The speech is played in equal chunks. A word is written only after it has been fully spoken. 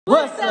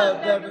What's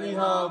up, Beverly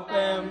Hall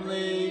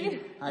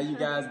family? How you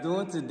guys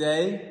doing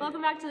today?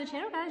 Welcome back to the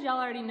channel, guys. Y'all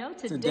already know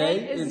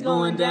today is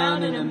going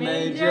down in a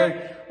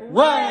major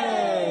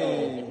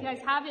way. If you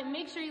guys haven't,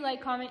 make sure you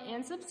like, comment,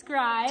 and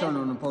subscribe. Turn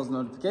on the post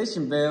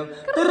notification bell.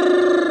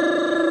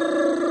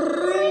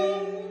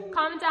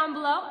 Comment down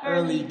below.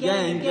 Early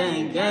gang.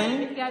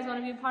 If you guys want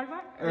to be a part of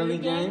our Early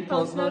gang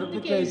post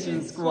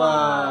notification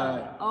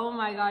squad. Oh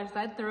my gosh,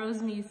 that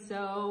throws me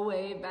so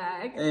way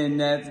back. And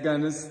that's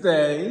gonna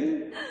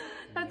stay.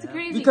 That's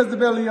crazy. Because the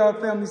Beverly Hall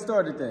family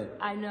started that.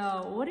 I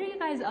know. What are you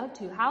guys up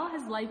to? How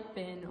has life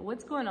been?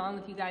 What's going on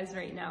with you guys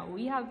right now?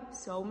 We have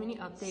so many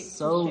updates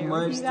so to share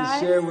much with you guys.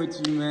 to share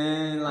with you,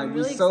 man. Like, I'm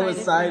really we're so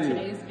excited excited. for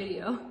today's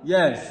video.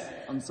 Yes,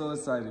 I'm so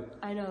excited.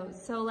 I know.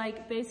 So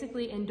like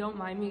basically, and don't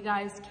mind me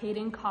guys,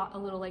 Caden caught a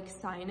little like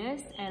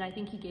sinus and I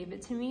think he gave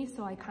it to me.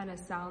 So I kind of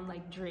sound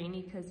like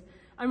drainy because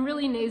I'm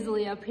really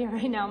nasally up here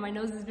right now. My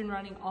nose has been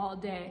running all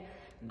day.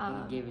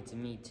 You gave it to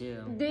me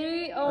too.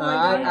 Oh my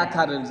God. I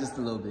caught it just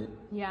a little bit.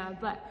 Yeah,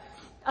 but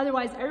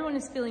otherwise everyone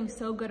is feeling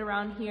so good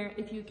around here.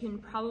 If you can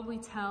probably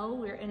tell,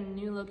 we're in a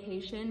new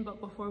location,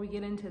 but before we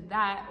get into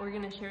that, we're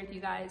gonna share with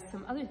you guys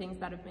some other things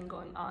that have been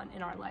going on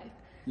in our life.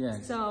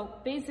 Yes. So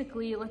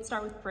basically, let's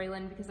start with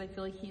Braylon because I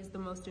feel like he's the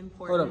most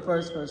important. Hold up,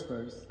 first.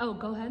 Oh,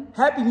 go ahead.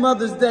 Happy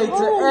Mother's Day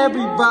to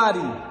everybody.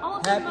 All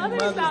of Happy the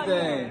mothers out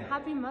Day. here.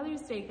 Happy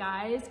Mother's Day,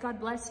 guys. God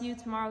bless you.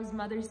 Tomorrow's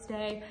Mother's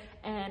Day.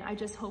 And I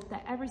just hope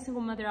that every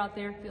single mother out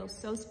there feels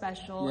so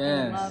special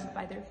and loved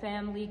by their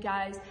family.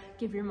 Guys,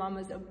 give your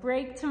mamas a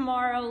break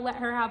tomorrow. Let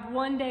her have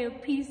one day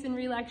of peace and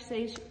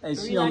relaxation. Hey,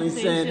 she only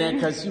saying that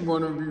because she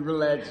want to be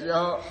relaxed,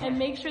 y'all. And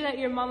make sure that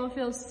your mama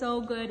feels so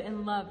good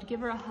and loved.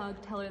 Give her a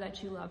hug. Tell her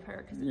that you love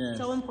her because it's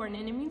so important.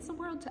 And it means the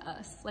world to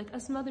us. Like,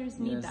 us mothers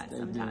need that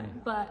sometimes.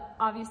 But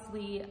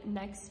obviously,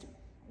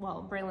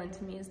 well, Braylon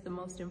to me is the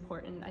most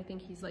important. I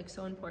think he's like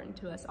so important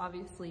to us.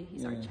 Obviously,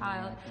 he's our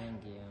child.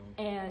 Thank you.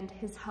 And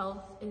his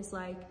health is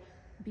like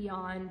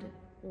beyond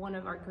one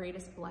of our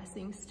greatest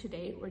blessings to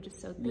date. We're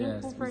just so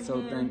thankful for him.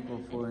 So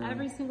thankful for him.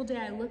 Every single day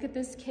I look at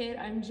this kid,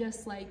 I'm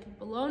just like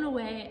blown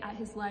away at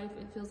his life.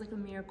 It feels like a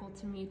miracle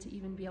to me to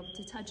even be able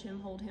to touch him,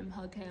 hold him,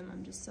 hug him.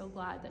 I'm just so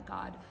glad that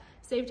God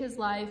saved his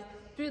life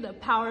through the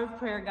power of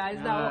prayer, guys.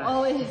 That will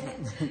always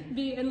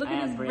be. And look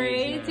at his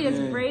braids. He has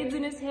braids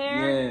in his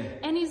hair.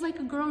 And he's like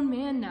a grown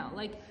man now.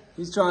 Like,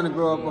 he's trying to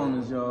grow up on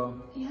us, y'all.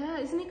 Yeah,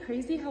 isn't it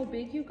crazy how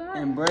big you got?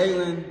 And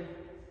Braylon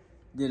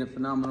did a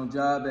phenomenal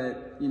job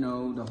at,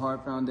 the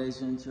Heart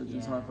Foundation,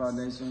 Children's Heart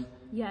Foundation.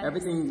 Yes.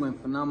 Everything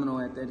went phenomenal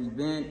at that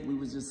event. We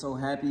was just so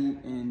happy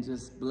and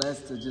just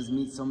blessed to just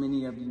meet so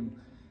many of you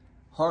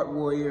heart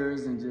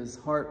warriors and just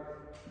heart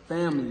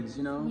families,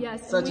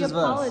 Yes, such and we as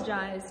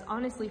apologize,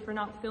 honestly, for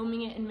not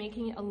filming it and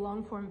making it a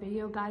long-form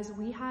video. Guys,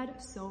 we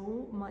had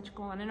so much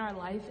go on in our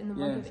life in the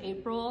month of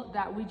April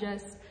that we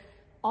just,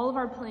 all of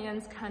our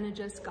plans kind of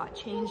just got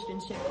changed and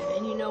shifted.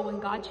 And when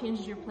God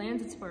changes your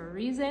plans, it's for a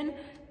reason.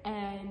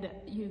 And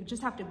you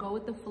just have to go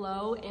with the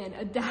flow and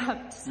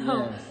adapt.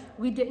 So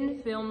we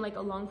didn't film like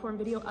a long form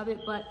video of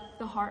it, but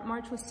the Heart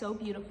March was so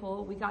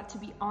beautiful. We got to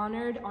be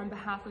honored on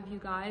behalf of you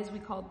guys. We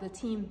called the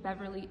team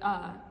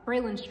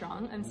Braylon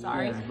Strong, I'm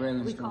sorry.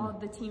 Yes, we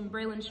called the team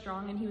Braylon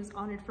Strong, and he was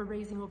honored for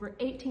raising over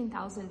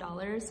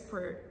 $18,000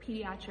 for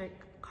pediatric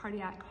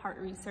cardiac heart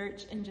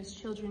research and just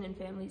children and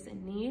families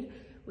in need,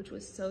 which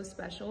was so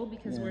special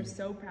because we're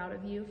so proud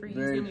of you for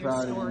using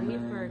your story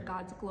for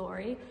God's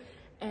glory.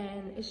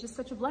 And it's just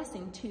such a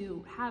blessing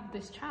to have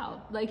this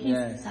child. Like,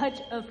 he's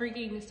such a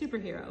freaking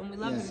superhero, and we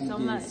love him so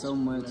much. So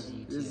much.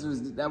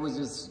 That was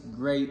just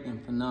great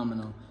and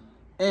phenomenal.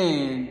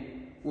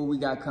 And what we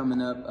got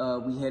coming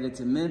up, we headed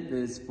to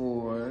Memphis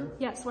for...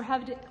 Yes, we're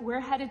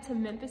headed to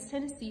Memphis,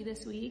 Tennessee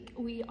this week.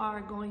 We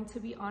are going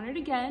to be honored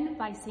again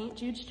by St.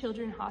 Jude's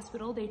Children's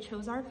Hospital. They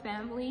chose our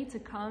family to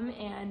come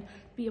and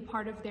be a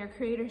part of their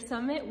Creator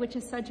Summit, which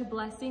is such a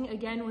blessing.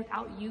 Again,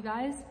 without you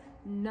guys,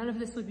 none of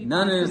this would be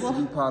possible. None of this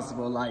would be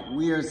possible. Like,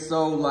 we are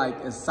so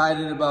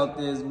excited about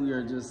this. We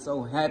are just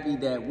so happy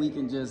that we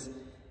can just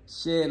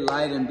shed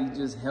light and be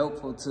just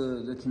helpful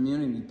to the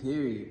community,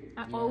 period.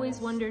 I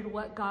always wondered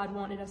what God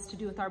wanted us to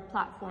do with our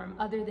platform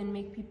other than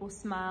make people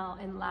smile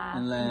and laugh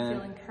and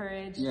feel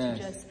encouraged to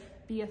just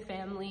be a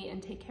family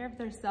and take care of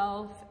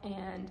themselves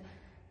and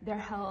their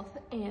health.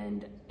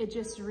 And it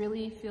just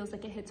really feels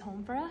like it hits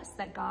home for us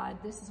that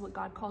this is what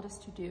God called us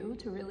to do,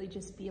 to really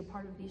just be a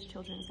part of these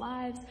children's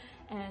lives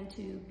and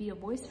to be a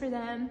voice for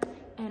them.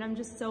 And I'm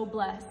just so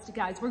blessed,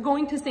 guys. We're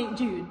going to St.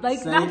 Jude.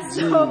 Like, that's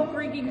so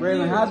freaking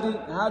Braylon,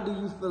 how do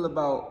you feel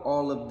about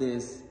all of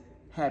this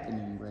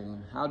happening,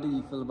 Braylon? How do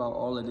you feel about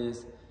all of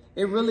this?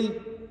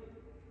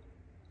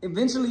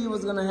 Eventually it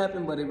was gonna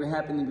happen, but it would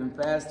happen even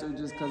faster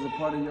just because of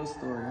part of your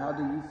story. How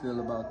do you feel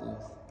about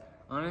this?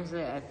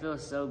 Honestly, I feel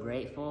so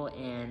grateful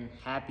and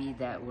happy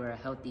that we're a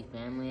healthy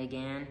family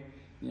again,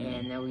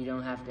 and that we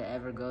don't have to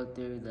ever go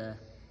through the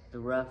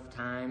rough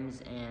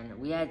times. And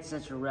we had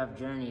such a rough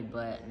journey,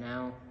 but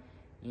now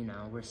you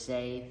know, we're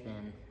safe,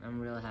 and I'm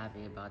real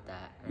happy about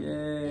that.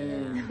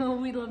 And, yeah. Oh,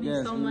 we love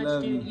you so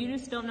much, dude. You. You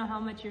just don't know how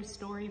much your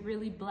story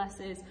really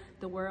blesses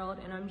the world,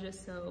 and I'm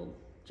just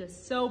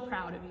so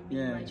proud of you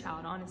being my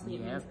child. Honestly,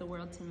 it means the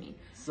world to me.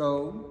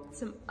 So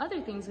some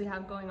other things we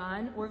have going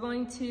on. We're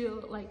going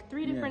to like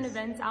 3 different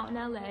events out in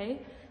LA.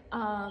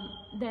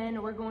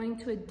 Then we're going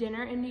to a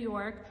dinner in New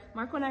York.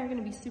 Marco and I are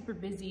going to be super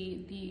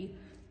busy the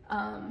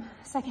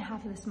second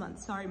half of this month.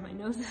 Sorry, my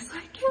nose is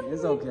like killing me.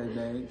 It's okay,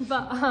 babe.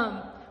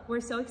 But we're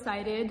so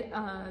excited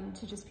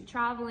to just be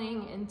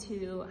traveling and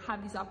to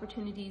have these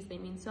opportunities. They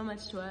mean so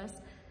much to us.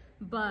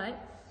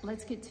 But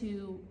let's get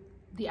to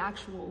the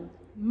actual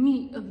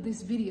meat of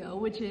this video,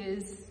 which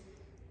is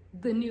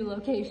the new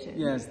location.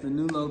 Yes, the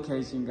new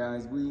location,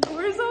 guys.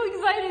 We're so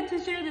excited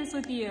to share this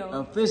with you.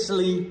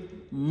 Officially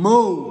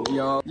moved,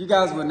 y'all. You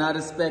guys were not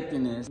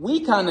expecting this.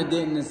 We kind of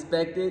didn't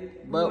expect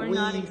it, but we were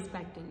not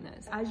expecting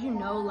this. As you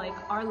know, like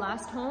our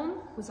last home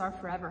was our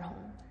forever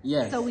home.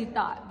 Yes. So we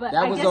thought, but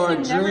that I was guess our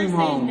you never dream say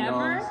home,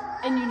 never, y'all.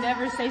 and you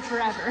never say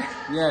forever.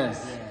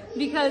 Yes.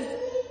 Because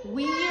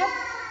we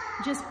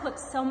just put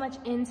so much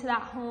into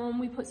that home.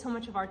 We put so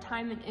much of our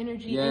time and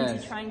energy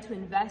into trying to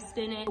invest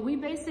in it. We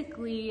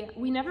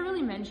never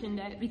really mentioned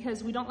it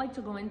because we don't like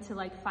to go into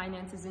like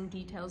finances and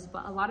details,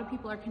 but a lot of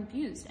people are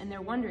confused and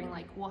they're wondering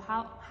like, well,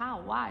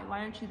 how, why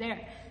aren't you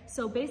there?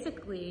 So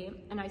basically,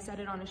 and I said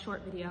it on a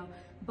short video,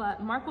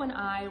 but Marco and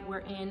I were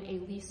in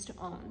a lease to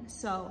own.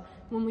 So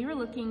when we were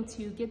looking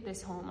to get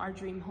this home, our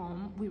dream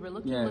home, we were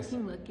looking,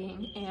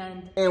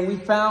 and we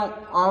found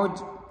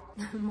our...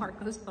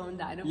 Marco's phone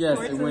died, of yes,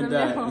 course, it in went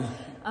the middle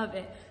of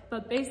it.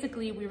 But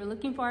basically, we were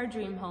looking for our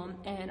dream home,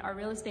 and our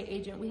real estate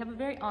agent, we have a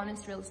very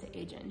honest real estate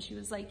agent, and she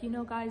was like, you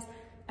know, guys,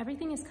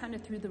 everything is kind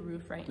of through the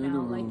roof right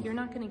now. Like, you're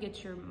not going to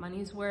get your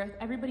money's worth.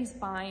 Everybody's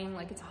buying.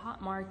 Like, it's a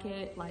hot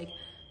market. Like,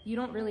 you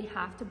don't really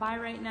have to buy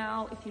right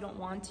now if you don't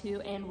want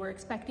to, and we're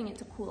expecting it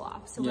to cool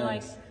off. So we're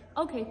like,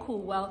 okay,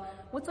 cool. Well,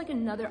 what's like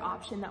another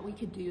option that we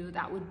could do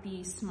that would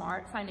be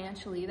smart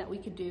financially that we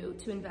could do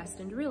to invest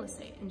into real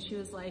estate? And she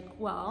was like,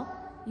 well,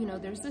 you know,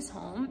 there's this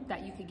home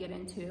that you could get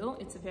into.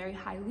 It's a very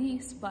high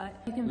lease,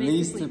 but you can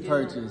basically lease to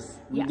purchase.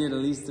 We did a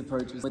lease to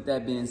purchase. With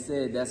that being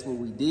said, that's what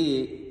we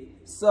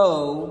did.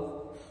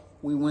 So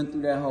we went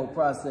through that whole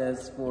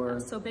process for...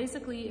 So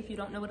basically, if you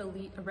don't know what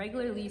a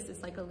regular lease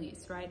is, like a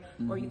lease, right?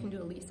 Or you can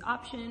do a lease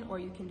option, or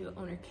you can do an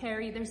owner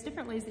carry. There's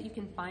different ways that you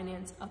can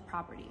finance a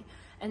property.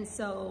 And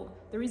so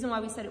the reason why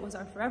we said it was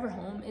our forever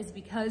home is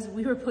because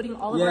we were putting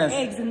all of our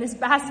eggs in this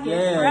basket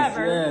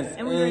forever.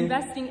 And we were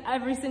investing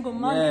every single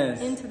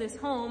month into this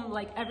home.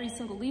 Like every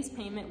single lease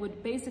payment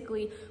would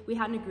basically, we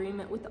had an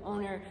agreement with the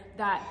owner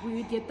that we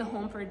would get the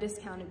home for a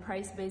discounted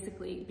price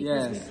basically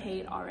because we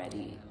paid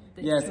already.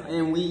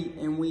 And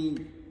we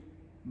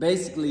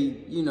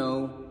basically, you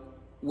know,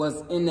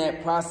 was in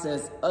that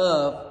process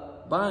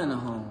of buying a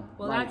home.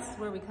 Well, that's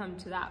where we come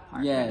to that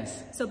part.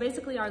 Yes. So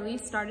basically our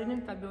lease started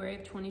in February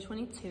of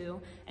 2022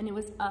 and it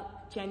was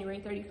up January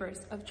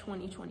 31st of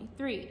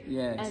 2023.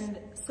 Yes. And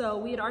so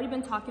we had already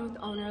been talking with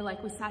the owner,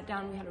 like we sat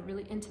down, we had a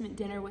really intimate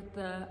dinner with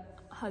the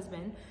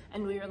husband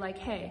and we were like,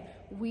 hey,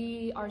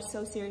 we are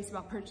so serious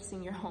about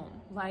purchasing your home.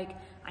 Like,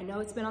 I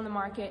know it's been on the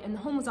market and the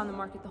home was on the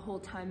market the whole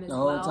time as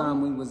well. The whole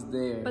time we was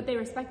there. But they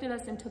respected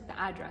us and took the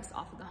address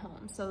off of the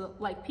home. So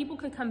like people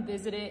could come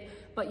visit it,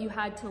 but you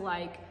had to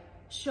like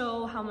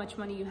show how much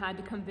money you had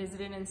to come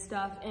visit it and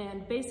stuff.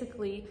 And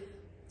basically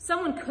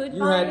someone could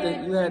buy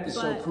it. You had to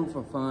show proof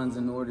of funds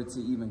in order to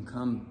even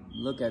come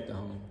look at the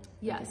home.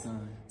 Yes.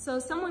 So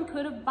someone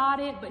could have bought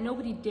it, but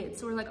nobody did.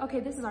 So we're like, okay,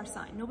 this is our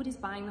sign. Nobody's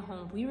buying the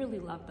home. We really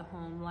love the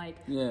home. Like,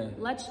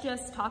 let's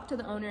just talk to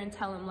the owner and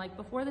tell him, like,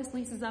 before this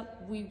lease is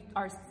up, we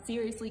are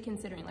seriously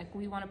considering, like,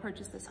 we want to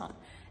purchase this home.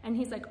 And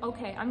he's like,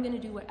 okay, I'm going to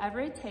do whatever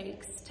it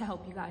takes to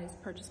help you guys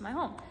purchase my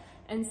home.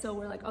 And so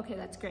we're like, okay,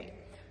 that's great.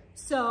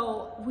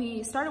 So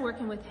we started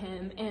working with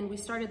him and we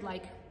started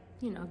like,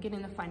 you know,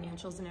 getting the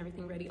financials and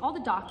everything ready. All the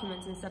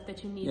documents and stuff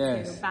that you need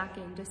to back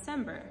in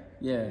December.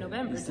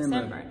 November,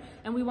 December.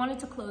 And we wanted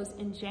to close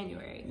in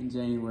January.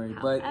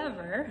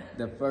 However, but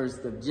the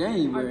 1st of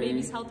January, our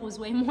baby's health was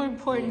way more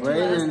important to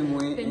us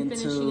than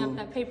finishing up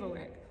that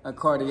paperwork. A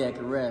cardiac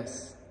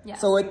arrest.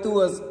 So it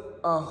threw us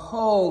a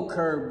whole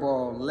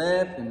curveball,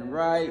 left and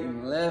right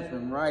and left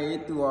and right.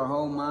 It threw our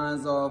whole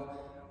minds off.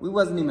 We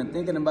wasn't even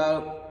thinking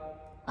about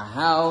a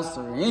house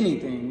or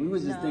anything. We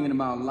was just thinking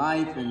about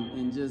life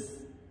and just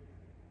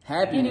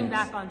happiness. Getting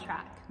back on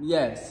track.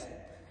 Yes.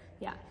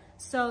 Yeah.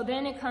 So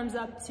then it comes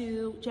up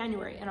to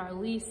January and our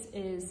lease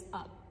is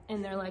up.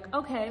 And they're like,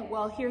 okay,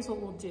 well, here's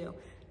what we'll do.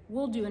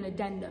 We'll do an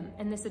addendum.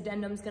 And this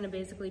addendum is going to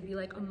basically be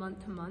like a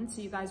month to month.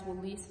 So you guys will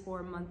lease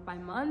for month by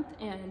month.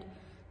 And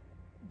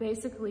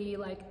basically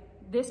like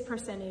this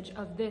percentage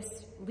of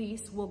this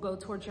lease will go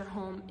towards your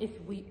home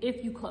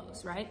if you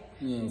close, right?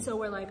 And so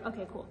we're like,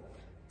 okay, cool.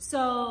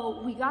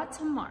 So we got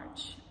to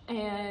March.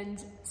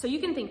 And so you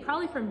can think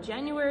probably from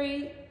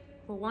January,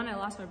 well, one, I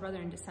lost my brother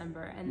in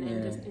December, and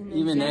then just in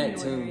even January,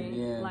 that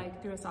too,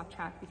 like threw us off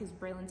track because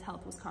Braylon's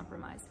health was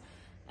compromised.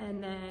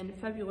 And then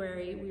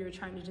February, we were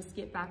trying to just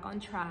get back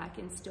on track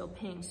and still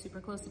paying super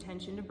close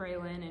attention to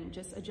Braylon and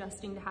just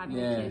adjusting to having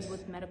kids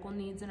with medical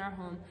needs in our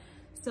home.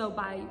 So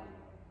by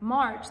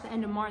March, the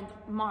end of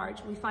March,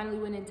 we finally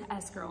went into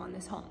escrow on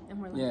this home.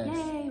 And we're like,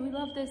 yay, we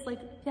love this. Like,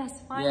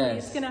 yes, finally,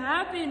 it's gonna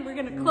happen. We're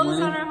gonna close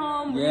on our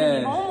home. We're gonna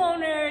be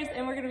homeowners,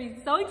 and we're gonna be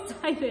so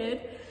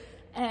excited.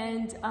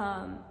 And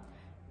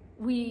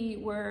we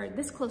were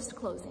this close to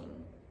closing.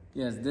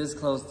 Yes, this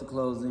close to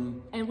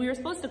closing. And we were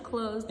supposed to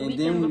close the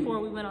weekend before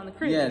we went on the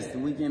cruise. Yes, the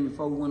weekend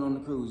before we went on the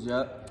cruise,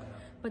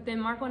 But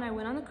then Marco and I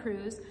went on the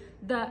cruise.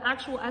 The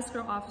actual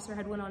escrow officer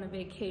had went on a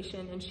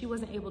vacation, and she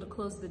wasn't able to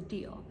close the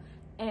deal.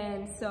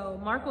 And so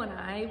Marco and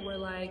I were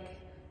like,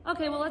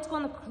 okay, well, let's go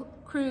on the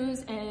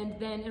cruise, and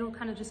then it'll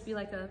kind of just be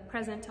like a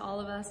present to all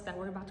of us that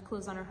we're about to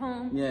close on our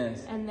home.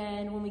 Yes. And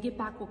then when we get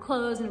back, we'll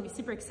close, and it'll be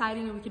super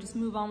exciting, and we could just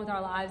move on with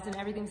our lives, and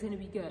everything's gonna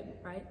be good,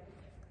 right?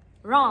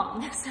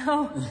 Wrong.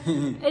 So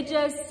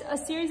a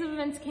series of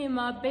events came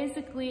up.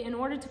 Basically, in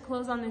order to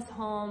close on this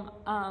home,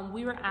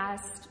 we were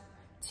asked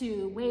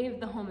to waive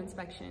the home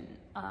inspection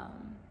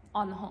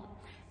on the home.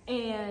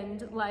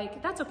 And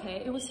like, that's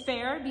okay. It was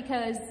fair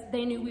because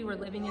they knew we were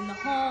living in the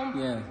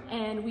home,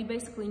 and we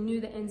basically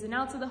knew the ins and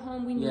outs of the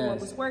home. We knew what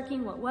was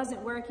working, what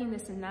wasn't working,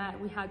 this and that.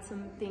 We had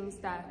some things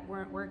that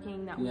weren't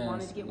working that we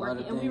wanted to get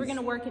working, and we were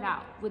gonna work it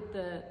out with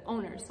the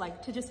owners,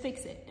 like to just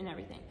fix it and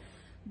everything.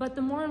 But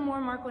the more and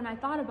more Marco and I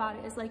thought about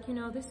it, is like, you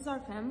know, this is our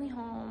family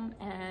home,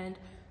 and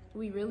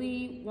we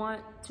really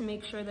want to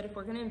make sure that if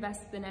we're gonna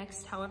invest the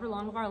next however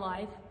long of our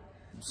life,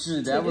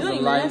 that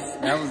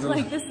was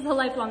like, this is a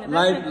lifelong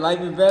investment. Life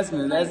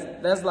investment.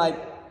 That's like,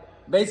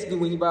 basically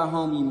when you buy a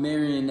home, you're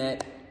marrying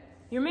that.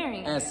 You're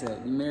marrying asset.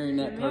 You're marrying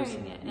that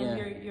person.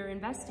 And you're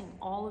investing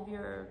all of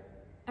your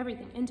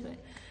everything into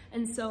it.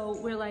 And so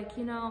we're like,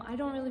 you know, I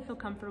don't really feel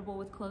comfortable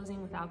with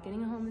closing without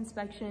getting a home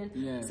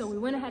inspection. So we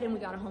went ahead and we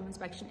got a home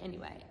inspection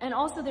anyway. And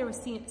also there were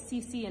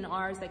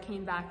CC&Rs that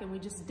came back, and we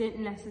just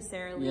didn't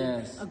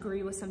necessarily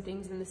agree with some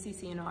things in the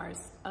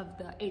CC&Rs of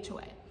the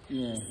HOA.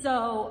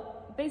 So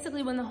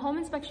basically when the home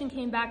inspection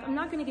came back, I'm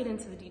not gonna get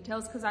into the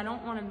details because I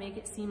don't wanna make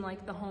it seem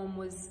like the home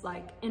was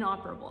like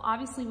inoperable.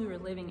 Obviously we were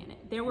living in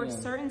it. There were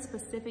certain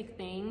specific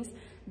things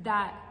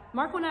that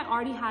Marco and I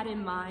already had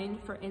in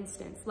mind. For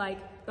instance, like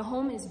the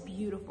home is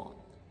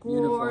beautiful,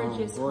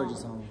 gorgeous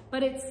home.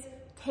 But it's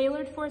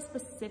tailored for a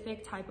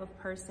specific type of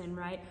person,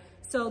 right?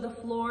 So the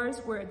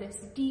floors were this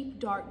deep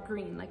dark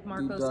green, like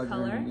Marco's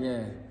color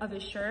of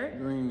his shirt.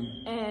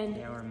 Green. And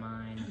they were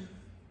mine.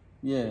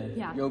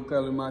 Your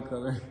color, my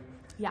color.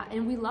 Yeah,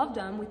 and we loved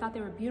them. We thought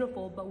they were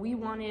beautiful, but we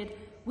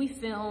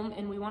film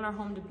and we want our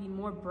home to be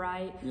more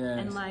bright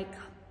and like,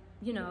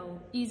 you know,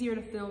 easier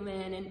to film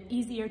in and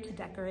easier to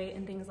decorate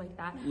and things like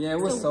that. Yeah, it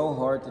was so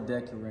hard to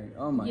decorate.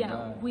 Oh my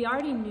God. We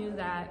already knew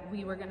that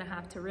we were gonna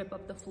have to rip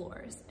up the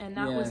floors, and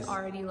that was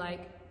already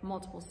like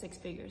multiple six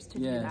figures to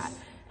do that.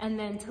 And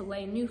then to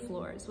lay new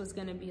floors was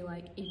gonna be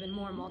like even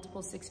more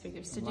multiple six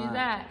figures to do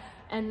that.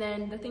 And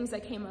then the things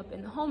that came up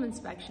in the home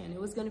inspection,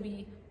 it was gonna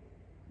be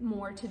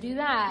more to do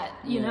that,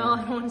 you know.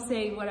 I don't want to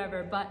say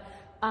whatever, but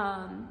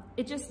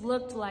it just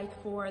looked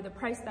like for the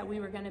price that we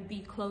were going to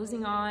be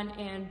closing on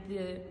and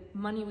the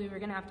money we were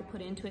going to have to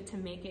put into it to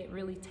make it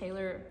really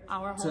tailor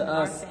our home to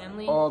our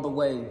family all the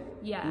way,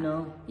 you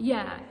know.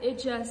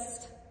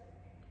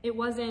 It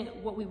wasn't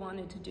what we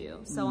wanted to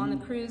do. So on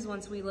the cruise,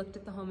 once we looked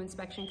at the home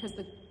inspection, because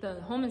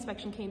the home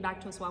inspection came back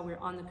to us while we were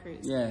on the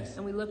cruise,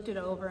 and we looked it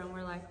over and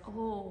we're like,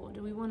 oh,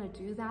 do we want to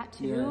do that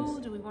too?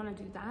 Do we want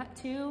to do that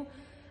too?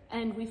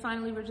 And we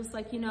finally were just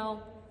like, you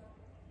know,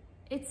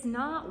 it's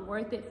not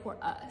worth it for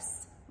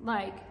us.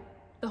 Like,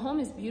 the home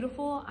is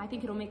beautiful. I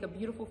think it'll make a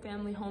beautiful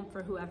family home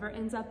for whoever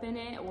ends up in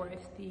it, or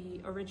if the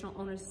original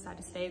owners decide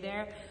to stay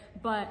there.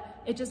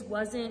 But it just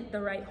wasn't the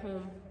right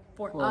home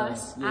for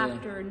us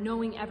after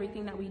knowing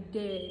everything that we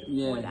did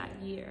for that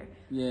year.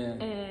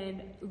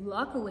 And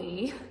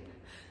luckily,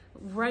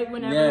 right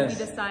whenever we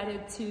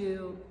decided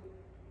to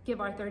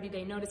give our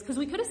 30-day notice, because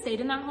we could have stayed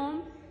in that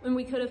home and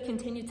we could have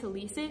continued to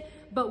lease it,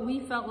 but we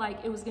felt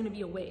like it was going to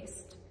be a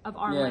waste of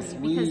our money,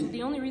 because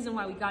the only reason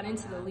why we got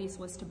into the lease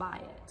was to buy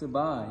it. To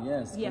buy,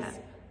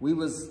 we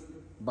was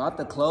about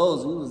to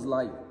close. We was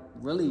like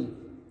really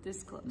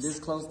this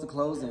close to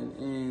closing,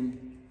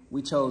 and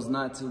we chose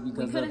not to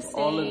because of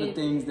all of the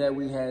things that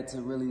we had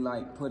to really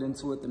like put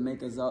into it to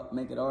make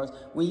it ours.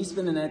 When you're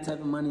spending that type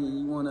of money,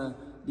 you want to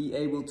be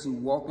able to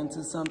walk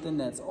into something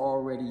that's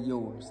already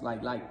yours,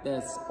 like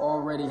that's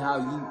already how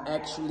you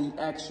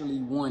actually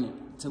want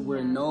it, to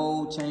where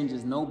no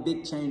changes, no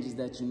big changes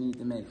that you need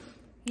to make.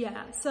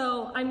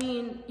 So I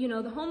mean, you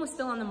know, the home was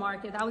still on the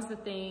market. That was the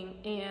thing,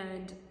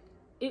 and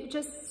it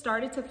just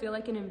started to feel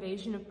like an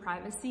invasion of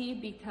privacy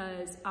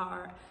because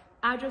our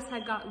address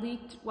had got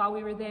leaked while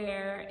we were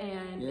there,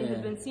 and it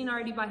had been seen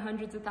already by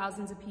hundreds of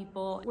thousands of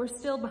people. We're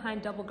still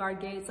behind double guard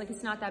gates. Like,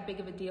 it's not that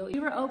big of a deal. We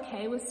were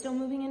okay with still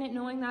moving in it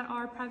knowing that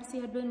our privacy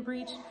had been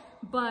breached,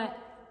 but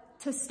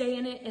to stay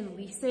in it and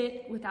lease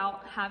it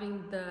without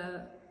having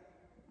the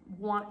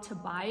want to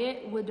buy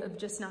it would have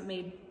just not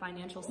made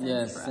financial sense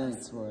yes, for us.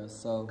 sense for us.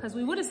 So because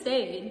we would have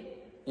stayed,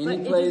 any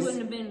but place, it just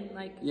wouldn't have been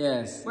like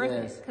worth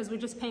it, because we're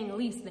just paying a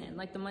lease then.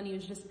 Like the money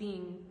was just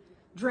being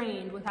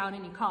drained without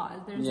any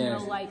cause. There's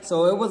no like.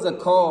 So it was a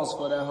cause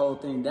for that whole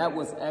thing. That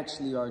was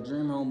actually our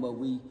dream home, but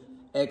we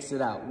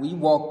exit out. We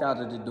walked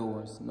out of the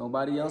doors.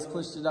 Nobody else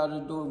pushed it out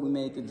of the door. We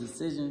made the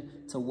decision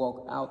to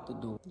walk out the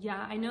door.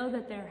 Yeah, I know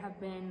that there have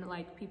been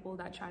like people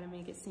that try to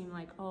make it seem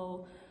like,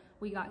 oh,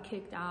 we got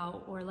kicked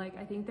out, or like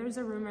I think there's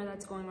a rumor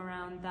that's going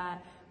around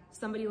that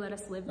somebody let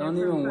us live there for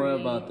free. Don't even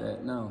worry about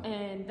that, no.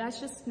 And that's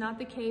just not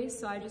the case.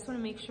 So I just want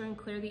to make sure and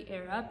clear the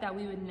air up that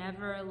we would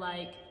never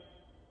like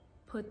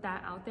put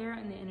that out there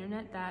on the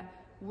internet that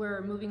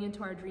we're moving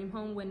into our dream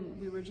home when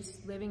we were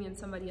just living in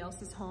somebody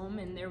else's home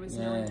and there was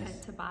no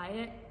intent to buy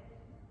it.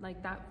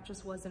 Like that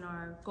just wasn't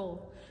our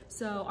goal.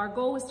 So our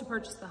goal was to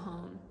purchase the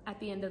home at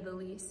the end of the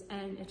lease,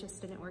 and it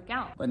just didn't work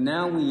out. But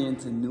now we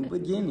into new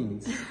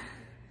beginnings.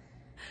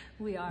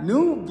 We are.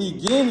 New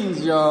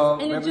beginnings,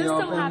 y'all. And it just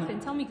so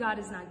happened, tell me God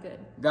is not good.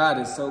 God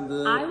is so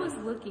good. I was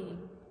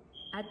looking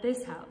at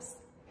this house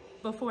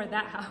before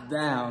that house.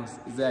 That house,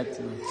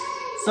 exactly.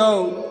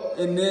 So,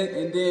 and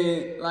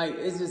then, like,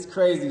 it's just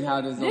crazy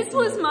how this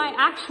was my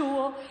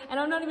actual, and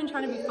I'm not even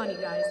trying to be funny,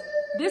 guys.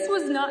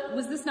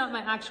 Was this not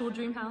my actual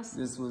dream house?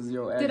 This was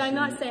your actual. Did I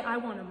not say I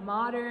want a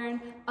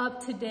modern,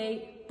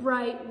 up-to-date,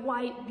 bright,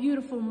 white,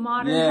 beautiful,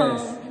 modern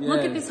home? Yes.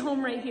 Look at this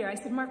home right here. I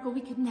said, Marco, we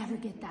could never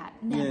get that.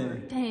 Never.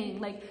 Dang.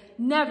 Like,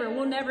 never.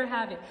 We'll never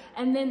have it.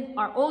 And then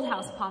our old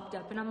house popped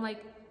up, and I'm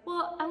like,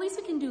 well, at least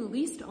we can do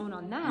lease to own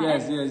on that.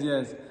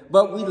 Yes.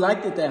 But we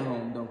liked it, that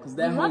home, though, because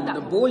that home,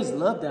 the boys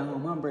loved that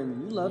home, huh,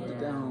 Beverly? You loved it,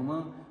 that home,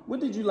 huh? What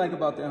did you like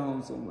about that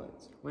home so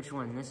much? Which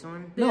one? This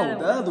one? No,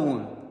 the other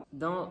one.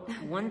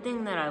 One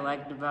thing that I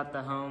liked about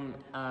the home,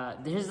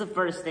 here's the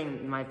first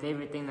thing, my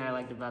favorite thing that I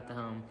liked about the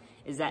home,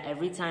 is that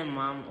every time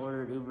Mom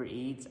ordered Uber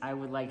Eats, I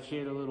would like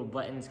hear the little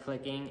buttons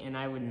clicking, and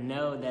I would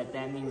know that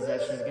that means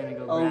that she's gonna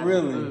go grab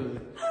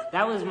food.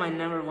 That was my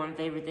number 1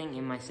 favorite thing,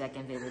 and my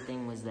second favorite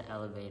thing was the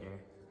elevator.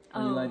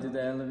 Oh, you liked the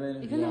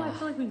elevator? Even though I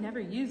feel like we never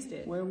used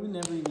it. Well, we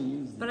never even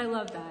used it. But I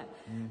love that.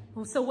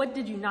 Well, so what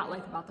did you not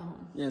like about the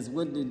home? Yes,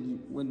 what did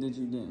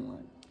you didn't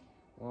like?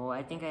 Well,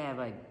 I think I have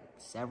like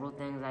several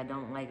things I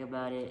don't like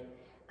about it.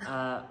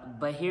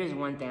 But here's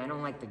one thing. I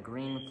don't like the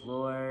green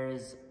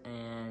floors,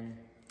 and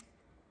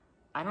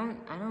I don't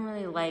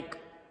really like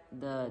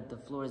the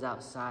floors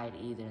outside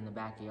either in the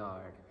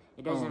backyard.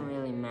 It doesn't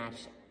really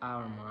match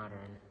our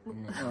modern.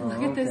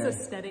 Look at this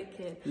aesthetic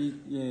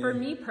kid. For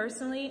me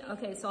personally,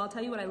 okay, so I'll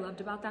tell you what I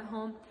loved about that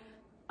home.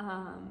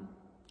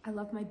 I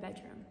love my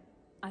bedroom.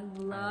 I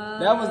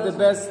love. That was the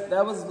best.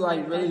 That was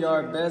like really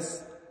our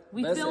best.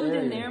 We filmed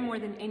in there more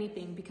than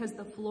anything because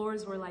the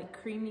floors were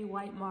like creamy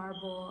white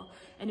marble,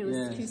 and it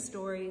was 2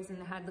 stories, and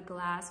it had the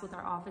glass with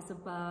our office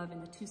above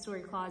and the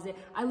 2-story closet.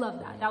 I love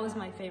that. That was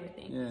my favorite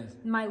thing. Yes.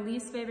 My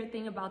least favorite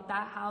thing about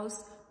that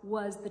house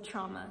was the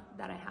trauma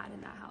that I had in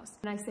that house.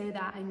 And I say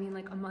that, I mean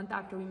like a month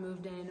after we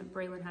moved in,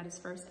 Braylon had his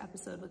first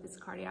episode with his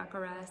cardiac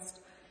arrest.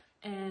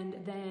 And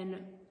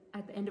then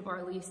at the end of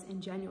our lease in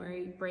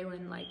January,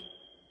 Braylon like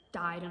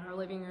died in our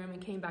living room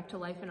and came back to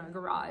life in our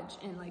garage.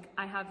 And like,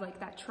 I have like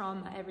that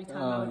trauma every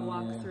time I would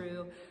walk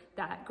through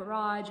that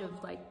garage of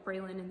like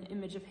Braylon and the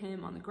image of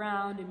him on the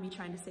ground and me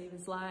trying to save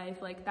his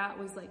life. Like that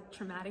was like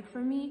traumatic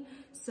for me.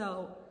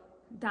 So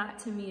that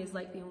to me is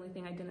like the only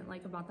thing I didn't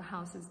like about the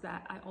house, is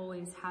that I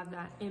always have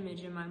that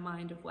image in my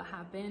mind of what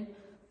happened.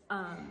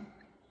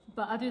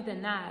 But other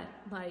than that,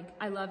 like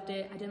I loved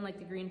it. I didn't like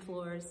the green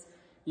floors.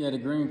 Yeah, the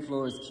green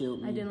floors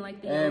killed me. I didn't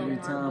like the yellow marble.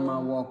 Every time I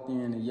walked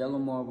in, the yellow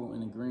marble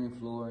and the green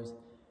floors,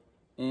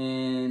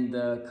 and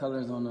the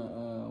colors on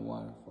the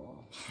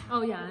waterfall.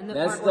 Oh yeah, and the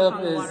that artwork stuff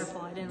on the is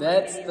waterfall. I didn't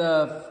that like it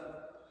stuff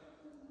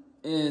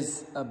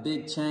is a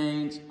big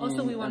change,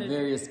 also, and a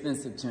very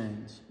expensive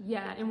change.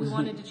 Yeah, and we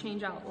wanted to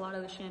change out a lot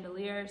of the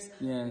chandeliers.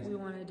 Yes. We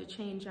wanted to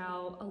change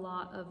out a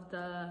lot of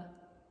the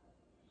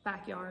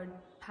backyard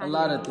patio. A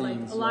lot of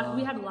things. Like,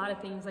 we had a lot of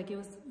things. Like it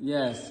was.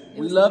 Yes,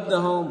 we loved the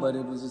home, but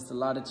it was just a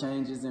lot of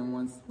changes. And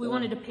once we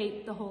wanted to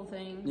paint the whole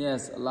thing.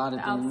 Yes, a lot of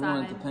things. Outside. We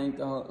wanted to paint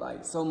the whole,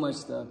 like so much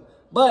stuff.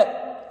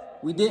 But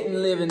we didn't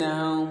live in that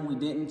home. We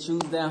didn't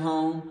choose that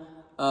home.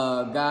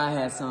 God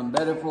had something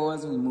better for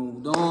us. We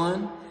moved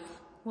on.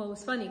 Well, it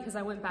was funny because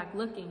I went back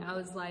looking. I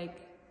was like,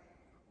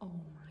 oh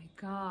my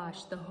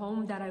gosh, the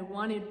home that I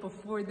wanted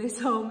before this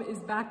home is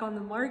back on the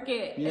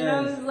market. Yes. And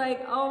I was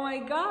like, oh my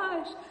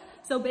gosh.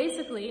 So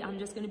basically, I'm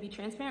just going to be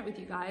transparent with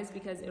you guys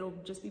because it'll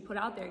just be put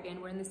out there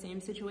again. We're in the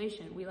same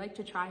situation. We like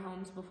to try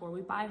homes before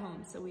we buy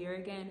homes. So we are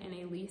again in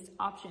a lease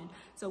option.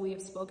 So we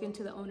have spoken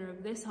to the owner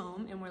of this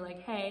home and we're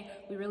like, hey,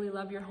 we really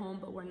love your home,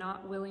 but we're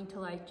not willing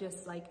to like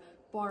just like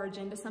barge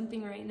into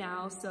something right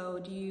now. So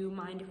do you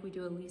mind if we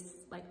do a lease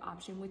like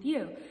option with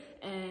you?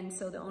 And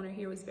so the owner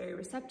here was very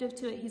receptive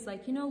to it. He's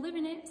like, you know, live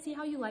in it, see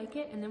how you like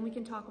it, and then we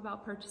can talk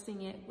about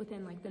purchasing it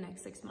within like the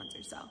next 6 months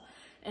or so.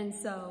 And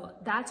so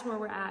that's where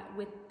we're at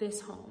with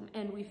this home.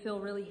 And we feel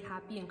really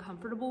happy and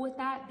comfortable with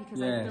that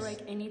because I feel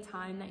like any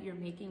time that you're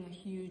making a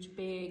huge,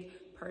 big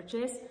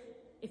purchase.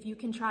 If you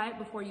can try it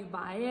before you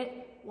buy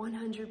it,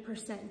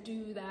 100%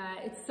 do that.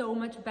 It's so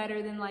much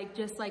better than like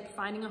just like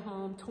finding a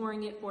home,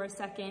 touring it for a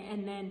second,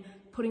 and then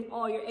putting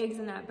all your eggs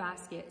in that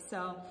basket.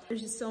 So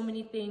there's just so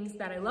many things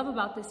that I love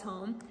about this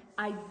home.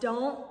 I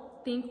don't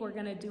think we're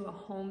gonna do a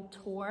home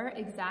tour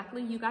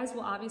exactly. You guys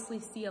will obviously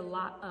see a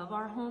lot of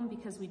our home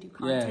because we do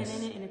content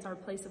in it, and it's our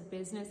place of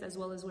business as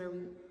well as where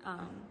we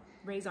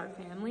raise our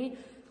family.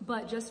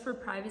 But just for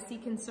privacy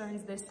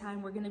concerns this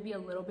time, we're gonna be a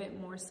little bit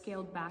more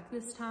scaled back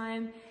this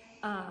time.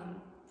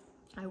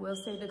 I will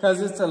say that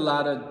because it's a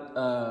lot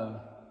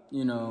of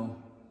you know,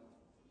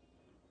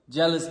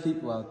 jealous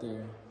people out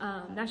there.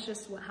 That's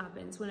just what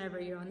happens whenever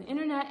you're on the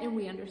internet, and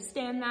we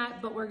understand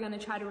that, but we're gonna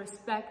try to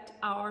respect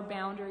our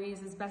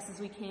boundaries as best as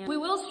we can. We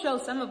will show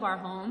some of our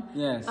home,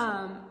 yes,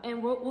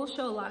 and we'll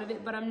show a lot of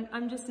it, but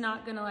I'm just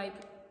not gonna like,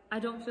 I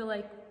don't feel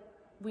like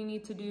we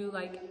need to do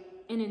like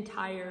an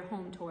entire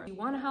home tour. Do you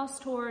want a house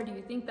tour? Do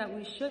you think that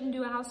we shouldn't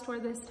do a house tour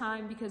this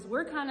time? Because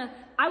we're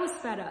I was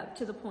fed up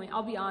to the point,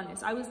 I'll be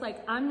honest. I was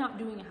like, I'm not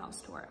doing a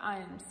house tour. I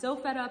am so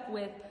fed up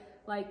with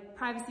like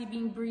privacy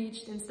being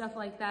breached and stuff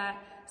like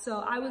that.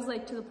 So I was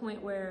like to the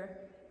point where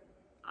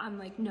I'm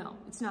like, no,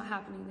 it's not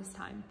happening this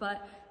time.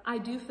 But I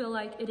do feel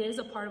like it is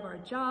a part of our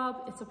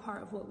job. It's a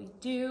part of what we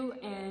do.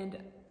 And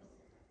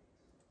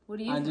what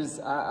do you think?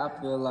 I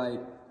feel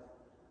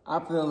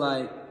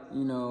like,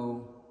 you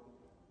know,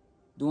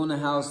 doing a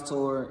house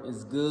tour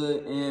is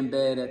good and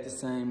bad at the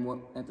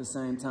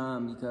same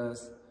time,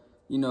 because,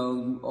 you know,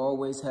 you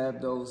always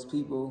have those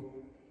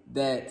people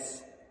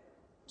that's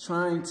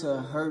trying to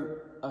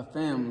hurt a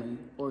family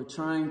or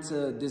trying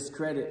to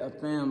discredit a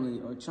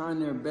family or trying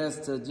their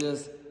best to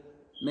just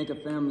make a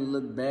family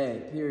look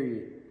bad,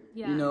 period.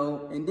 Yeah. You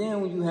know, and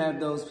then when you have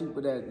those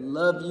people that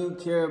love you,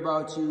 care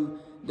about you,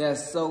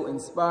 that's so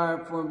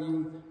inspired from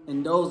you,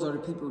 and those are the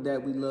people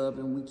that we love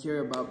and we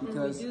care about,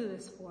 because and we do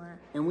this for.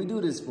 And we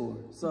do this for.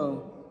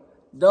 So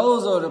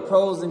those are the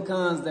pros and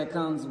cons that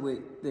comes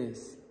with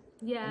this.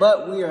 Yeah.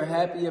 But we are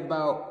happy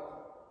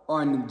about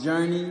our new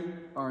journey,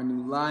 our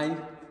new life.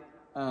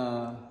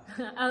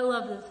 I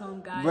love this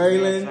home, guys.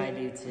 Braylon, yes, I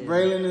do too.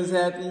 Braylon is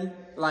happy.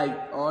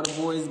 Like, all the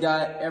boys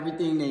got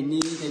everything they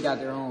need. They got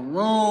their own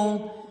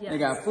room. Yes. They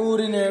got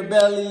food in their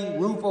belly,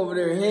 roof over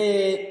their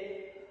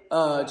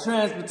head,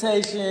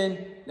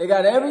 transportation. They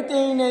got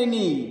everything they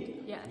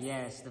need. Yes.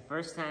 Yes, the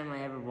first time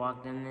I ever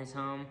walked in this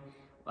home,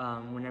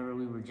 whenever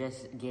we were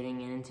just getting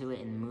into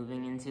it and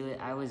moving into it,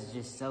 I was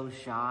just so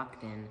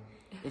shocked, and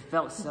it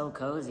felt so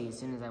cozy as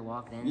soon as I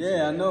walked in.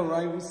 Yeah, I know,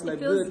 right? We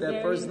slept good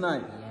that first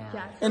night.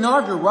 Yeah. And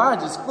our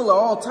garage is full of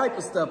all type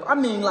of stuff. I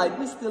mean, like,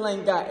 we still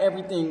ain't got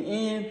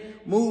everything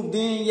moved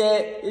in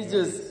yet. It's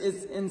just,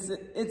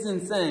 it's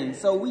insane.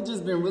 So we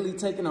just been really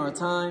taking our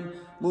time,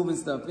 moving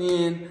stuff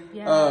in.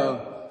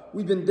 Yeah.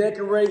 We've been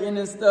decorating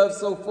and stuff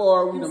so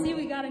far. We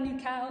got a new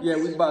couch. Yeah,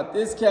 we bought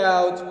this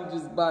couch. We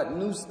just bought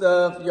new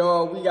stuff,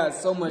 y'all. We got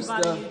so much stuff.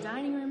 We bought a new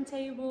dining room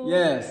table.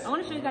 Yes. I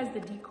want to show you guys the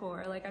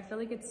decor. Like, I feel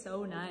like it's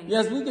so nice.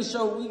 Yes, we can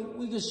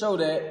show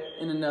that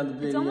in another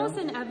video. It's almost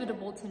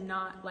inevitable to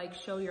not like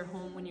show your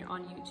home when you're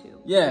on YouTube.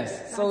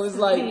 Yes. So it's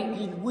like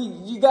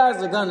you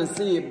guys are gonna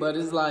see it, but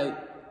it's like,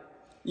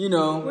 you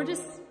know, we're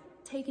just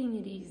taking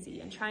it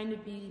easy and trying to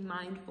be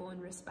mindful and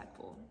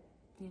respectful.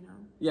 You know?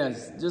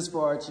 Yes, just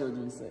for our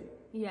children's sake.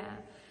 Yeah.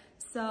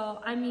 So,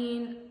 I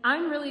mean,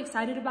 I'm really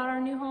excited about our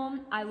new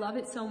home. I love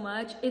it so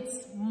much.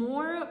 It's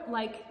more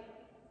like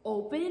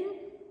open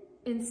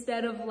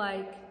instead of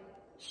like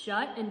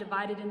shut and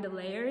divided into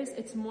layers.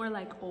 It's more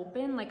like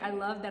open. Like, I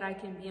love that I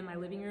can be in my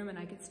living room and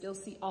I could still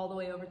see all the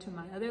way over to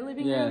my other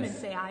living room and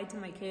say hi to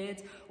my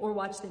kids or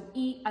watch them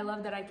eat. I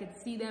love that I could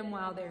see them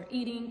while they're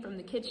eating from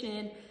the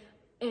kitchen.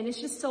 And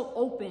it's just so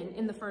open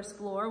in the first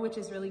floor, which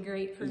is really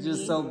great for me. It's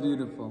just so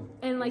beautiful.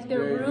 And like their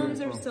rooms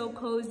are so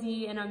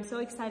cozy, and I'm so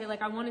excited.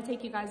 Like, I want to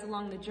take you guys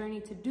along the journey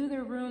to do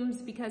their rooms,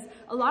 because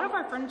a lot of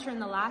our furniture in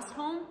the last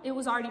home, it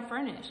was already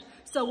furnished.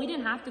 So we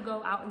didn't have to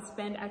go out and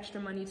spend extra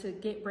money to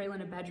get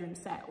Braylon a bedroom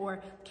set.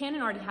 Or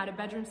Cannon already had a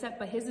bedroom set,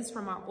 but his is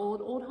from our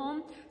old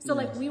home. So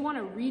like, we want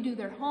to redo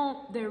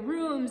their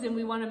rooms, and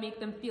we want to make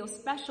them feel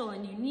special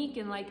and unique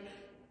and like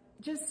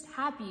just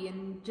happy,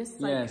 and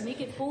just like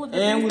make it full of the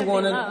things that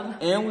they love.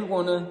 And we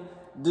want to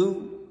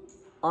do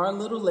our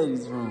little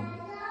ladies' room,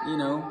 you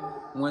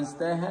know, once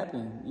that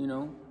happens, you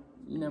know,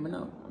 you never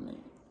know. I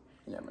mean,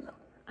 you never know.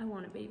 I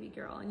want a baby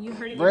girl, and you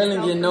heard it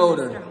Braylon getting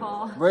older. Mr.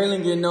 Hall.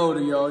 Braylon getting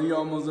older, y'all. He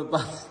almost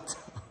about to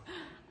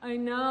I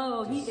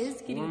know, he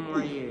is getting 4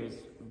 more years,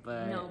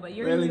 but... No, but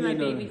you're going to be my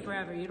baby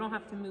forever. You don't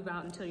have to move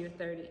out until you're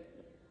 30.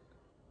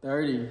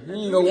 30. He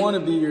ain't gonna want to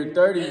be your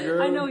 30,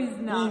 girl. I know he's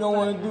not. He ain't gonna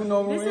want to do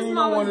no. He ain't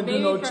gonna want to do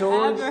no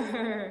chores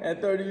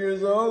at 30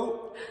 years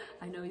old.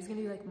 I know he's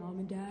gonna be like, Mom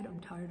and Dad, I'm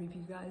tired of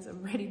you guys.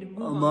 I'm ready to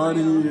move I'm on.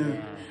 out of here.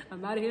 Yeah.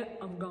 I'm out of here.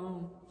 I'm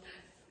gone.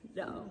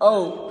 No.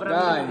 Oh, but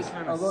guys.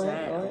 Go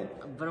ahead.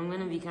 But I'm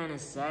gonna be kind of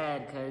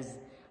sad because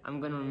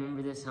I'm gonna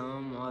remember this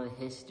home, all the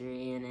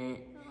history in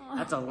it.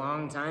 That's a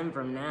long time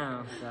from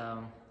now,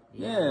 so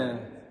yeah.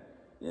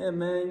 Yeah,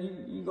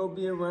 man, you go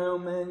be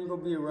around, man. You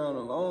gonna be around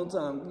a long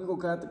time. You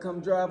gonna have to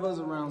come drive us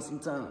around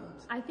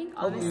sometimes. I think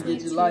honestly, you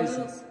get your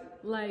license.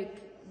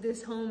 Like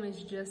this home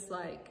is just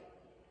like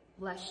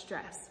less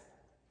stress.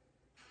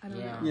 I don't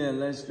know. Yeah,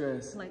 less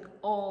stress. Like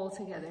all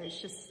together, it's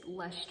just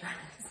less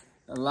stress.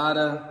 A lot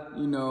of,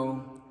 you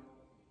know,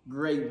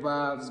 great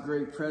vibes,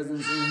 great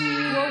presence in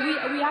here.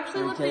 Well, we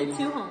actually looked at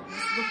 2 homes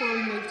before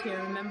we moved here,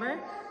 remember?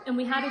 And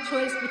we had a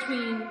choice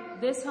between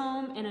this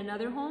home and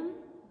another home,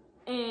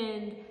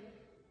 and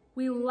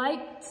we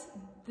liked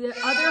the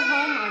other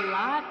home a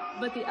lot,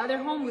 but the other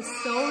home was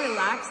so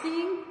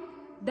relaxing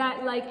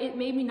that like it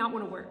made me not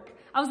want to work.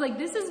 I was like,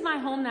 this is my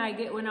home that I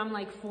get when I'm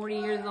like 40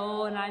 years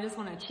old and I just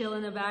want to chill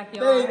in the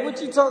backyard. Hey,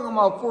 what you talking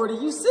about 40?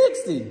 You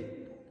 60.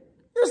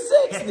 You're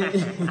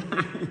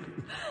 60.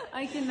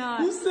 I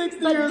cannot. You 60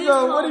 years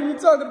old. What are you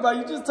talking about?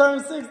 You just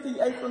turned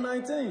 60 April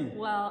 19.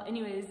 Well,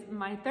 anyways,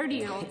 my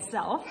 30-year-old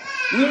self.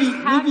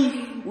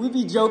 We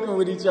be joking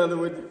with each other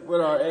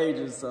with our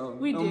ages, so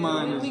we don't do.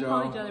 mind us, we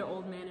y'all. call each other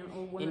old man and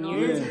old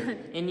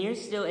women. And you're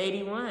still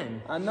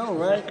 81. I know,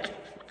 right?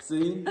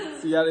 See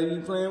how they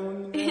be playing with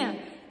me? Yeah.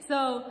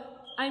 So,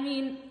 I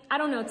mean, I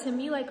don't know. To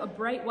me, like a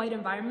bright white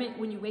environment,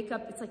 when you wake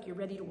up, it's like you're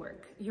ready to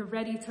work. You're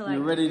ready to like.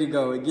 You're ready to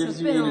go. It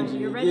gives you energy.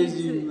 You're it gives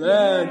you.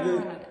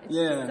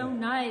 It's so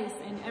nice,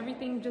 and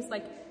everything just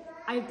like.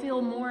 I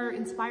feel more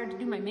inspired to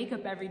do my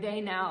makeup every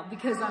day now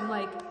because I'm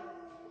like.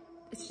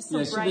 It's just so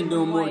bright. Yeah, she been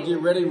doing more get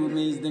ready with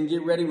me than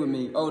get ready with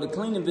me. Oh, the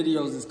cleaning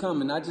videos is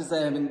coming. I just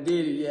haven't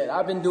did it yet.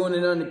 I've been doing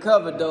it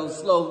undercover though.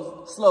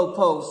 Slow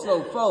post,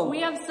 slow fold.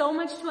 We have so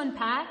much to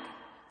unpack.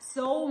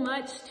 So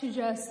much to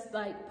just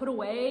like put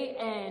away,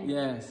 and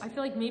yes. I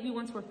feel like maybe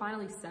once we're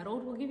finally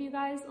settled, we'll give you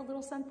guys a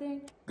little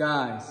something.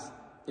 Guys,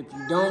 if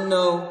you don't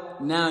know,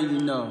 now you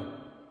know.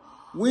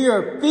 We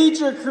are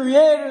feature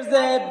creators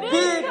at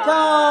VidCon!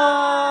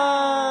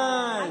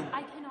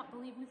 I cannot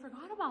believe we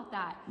forgot about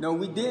that. No,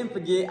 we didn't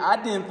forget.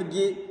 I didn't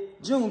forget.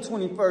 June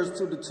 21st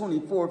to the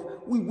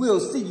 24th, we will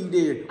see you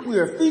there. We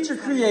are feature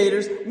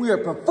creators. We are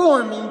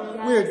performing.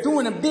 Yes. We are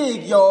doing a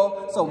big,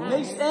 y'all. So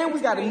and we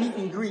got a meet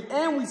and greet,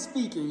 and we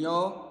speaking,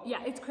 y'all.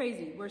 Yeah, it's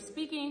crazy. We're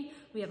speaking.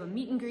 We have a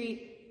meet and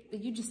greet.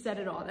 You just said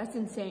it all. That's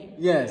insane.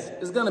 Yes,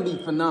 it's gonna be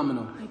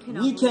phenomenal.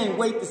 We can't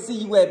wait to see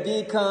you at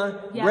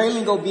VidCon. Yes.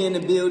 Raylan gonna be in the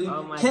building.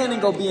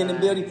 Cannon gonna be in the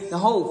building. The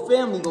whole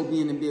family gonna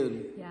be in the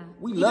building. Yeah.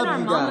 We love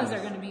you guys. Even our mamas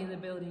are gonna be in the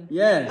building.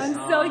 Yes. I'm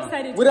so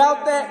excited.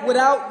 Without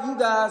you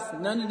guys,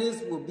 none of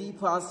this will be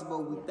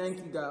possible. We thank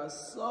you guys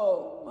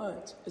so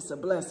much. It's a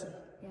blessing.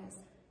 Yes.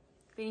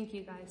 Thank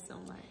you guys so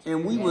much.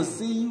 And we will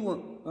see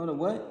you on the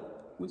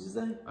what? What'd you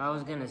say? I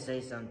was gonna say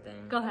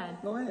something. Go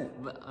ahead. Go ahead.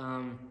 But,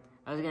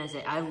 I was gonna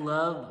say, I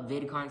love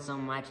VidCon so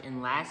much.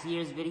 In last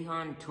year's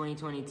VidCon,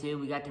 2022,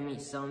 we got to meet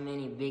so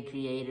many big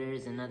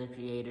creators and other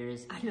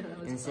creators. I know, that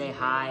was and say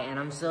hi, and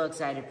I'm so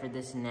excited for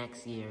this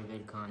next year,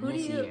 VidCon,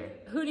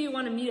 Who do you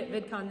want to meet at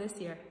VidCon this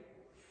year?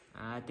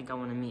 I think I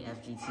want to meet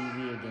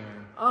FGTV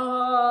again.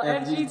 Oh,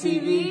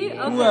 FGTV?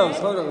 Okay. Who else?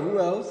 Hold on, who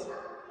else?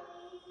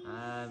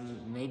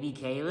 Maybe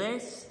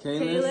Kalis.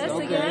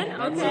 Kalis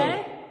again?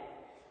 Okay.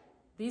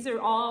 These are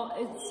all,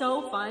 it's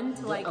so fun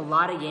to like. A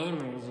lot of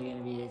gamers are going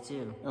to be there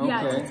too. Okay.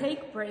 Yeah, to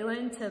take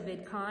Braylon to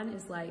VidCon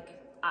is like,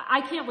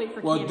 I can't wait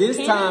for Cannon. Well, this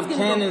time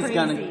Cannon's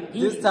gonna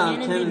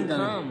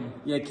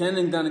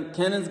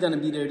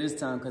be there this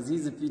time because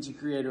he's a feature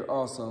creator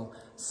also.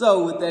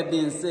 So with that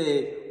being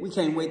said, we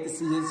can't wait to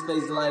see his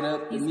face light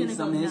up and meet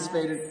some of his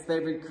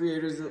favorite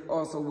creators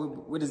also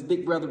with his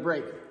big brother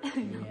Bray.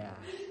 Yeah.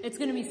 It's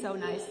gonna be so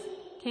nice.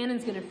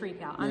 Cannon's gonna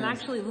freak out. Yes. I'm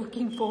actually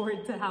looking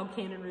forward to how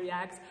Cannon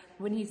reacts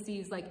when he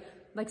sees like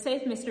say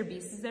if Mr.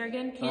 Beast is there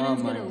again,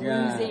 Cannon's gonna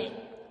lose it.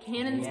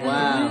 Cannon's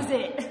gonna lose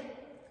it.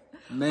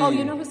 Man. Oh,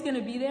 you know who's gonna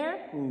be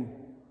there? Who?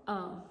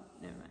 Oh,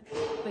 never mind.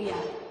 But yeah.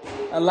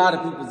 A lot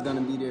of people's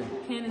gonna be there.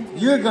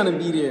 You're gonna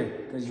be there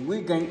because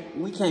we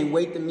can't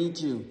wait to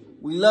meet you.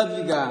 We love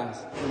you guys,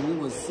 and we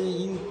will see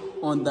you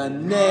on the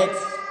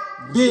next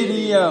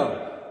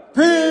video.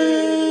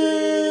 Peace!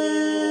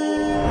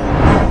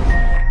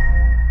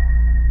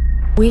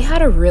 We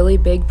had a really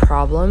big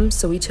problem,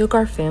 so we took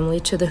our family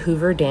to the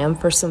Hoover Dam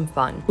for some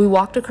fun. We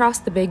walked across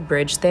the big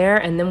bridge there,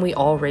 and then we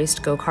all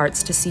raced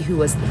go-karts to see who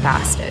was the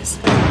fastest.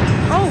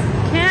 Oh,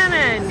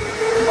 Cannon!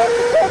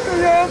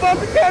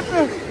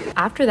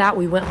 After that,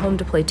 we went home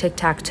to play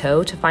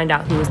tic-tac-toe to find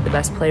out who was the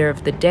best player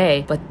of the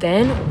day, but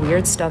then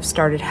weird stuff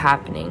started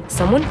happening.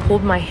 Someone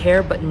pulled my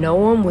hair, but no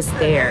one was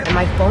there, and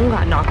my phone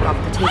got knocked off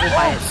the table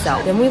by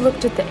itself. Then we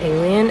looked at the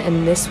alien,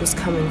 and this was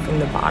coming from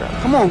the bottom.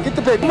 Come on, get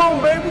the baby. Come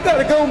on, babe, we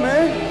gotta go,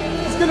 man.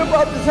 Let's get up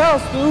out this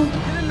house, dude.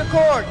 Get in the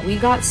car. We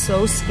got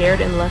so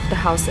scared and left the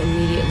house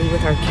immediately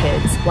with our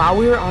kids. While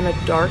we were on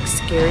a dark,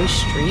 scary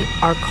street,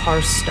 our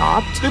car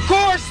stopped. The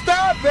car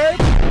stopped, babe.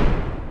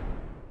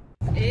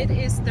 It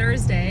is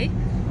Thursday,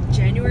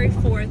 January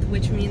 4th,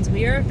 which means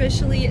we are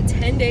officially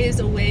 10 days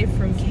away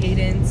from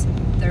Caden's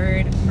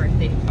 3rd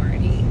birthday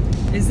party.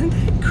 Isn't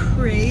that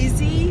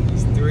crazy?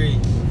 He's 3.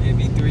 He'll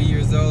be 3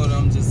 years old.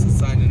 I'm just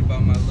excited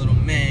about my little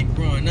man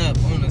growing up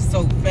on us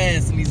so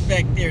fast, and he's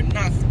back there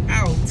knocked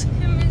out.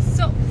 him is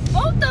so,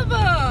 both of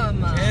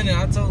them. Cannon,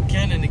 I told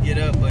Cannon to get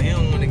up, but he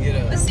don't want to get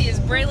up. Let's see, is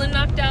Braylon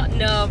knocked out?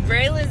 No,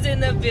 Braylon's in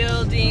the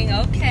building.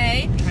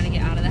 Okay. I'm trying to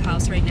get out of the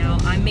house right now.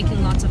 I'm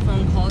making lots of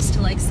phone calls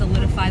to like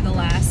solidify the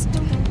last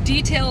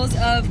details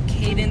of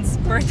Caden's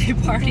birthday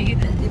party.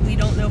 We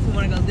don't know if we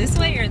want to go this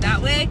way or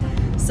that way.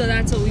 So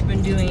that's what we've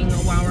been doing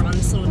while we're on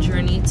this little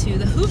journey to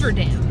the Hoover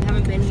Dam. I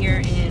haven't been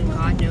here in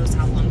God knows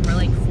how long, for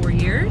like 4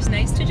 years.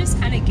 Nice to just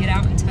kind of get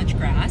out and touch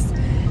grass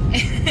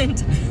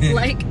and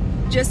like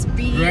just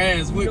be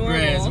grass with normal.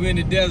 Grass. We're in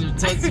the desert,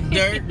 touch some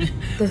dirt.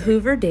 The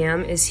Hoover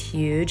Dam is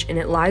huge and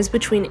it lies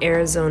between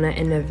Arizona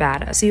and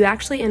Nevada. So you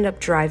actually end up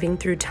driving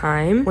through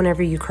time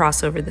whenever you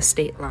cross over the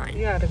state line.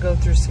 You gotta go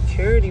through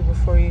security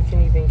before you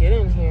can even get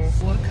in here.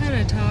 What kind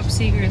of top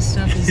secret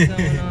stuff is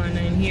going on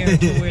in here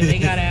to where they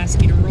gotta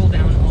ask you to roll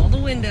down all the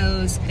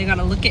windows? They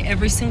gotta look at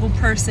every single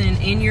person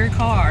in your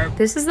car.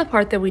 This is the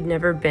part that we'd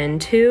never been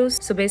to.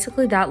 So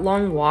basically that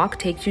long walk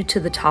takes you to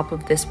the top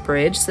of this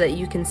bridge so that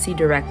you can see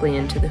directly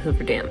into the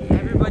Hoover Dam.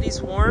 Everybody's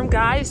warm,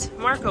 guys.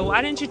 Marco,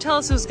 why didn't you tell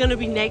us it was gonna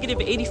be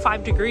negative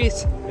 85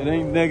 degrees? It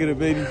ain't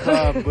negative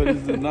 85, but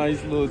it's a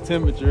nice little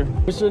temperature.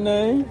 What's your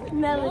name?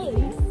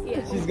 Melody.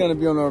 Yeah. She's gonna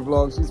be on our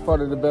vlog. She's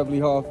part of the Beverly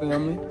Hall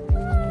family.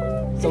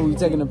 So we're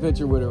taking a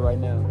picture with her right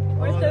now.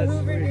 Where's the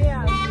Hoover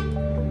Dam?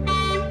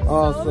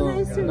 Awesome.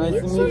 Nice to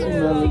meet you,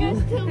 Melody.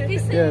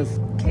 Yes.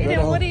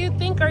 Kaden, what do you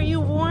think? Are you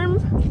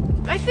warm?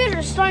 My feet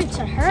are starting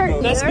to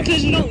hurt. That's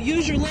because you don't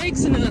use your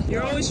legs enough.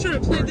 You're always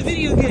trying to play the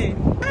video game.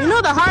 You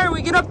know, the higher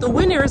we get up, the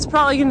windier it's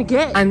probably gonna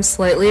get. I'm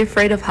slightly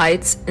afraid of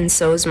heights, and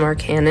so is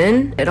Mark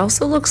Hannon. It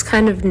also looks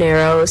kind of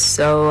narrow,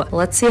 so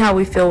let's see how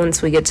we feel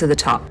once we get to the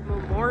top.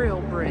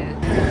 Memorial Bridge.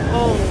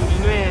 Oh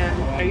man,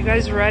 are you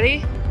guys ready?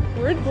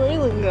 Where'd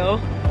Braylon go?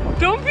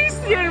 Don't be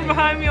standing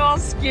behind me all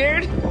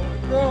scared.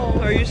 No.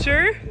 Are you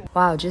sure?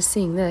 Wow, just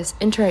seeing this.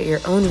 Enter at your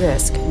own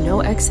risk.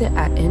 No exit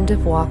at end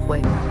of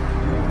walkway.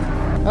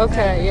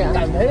 Okay, yeah.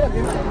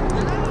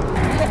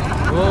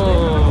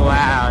 Oh,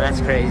 wow,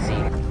 that's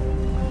crazy.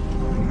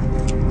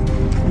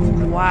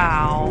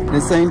 Wow.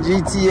 This ain't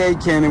GTA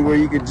Cannon where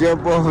you could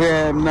jump off and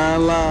have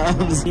 9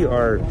 lives. We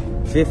are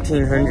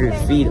 1,500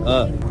 feet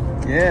up.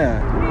 Yeah,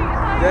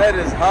 that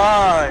is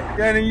high.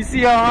 Cannon, you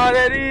see how high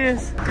that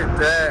is? Look at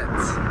that.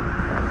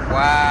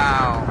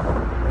 Wow.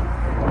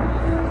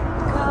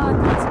 Oh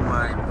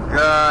my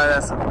God,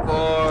 that's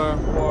far.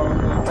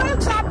 Don't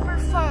drop your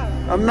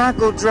phone. I'm not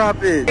gonna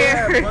drop it.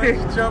 Yeah,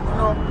 bungee jumping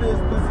off this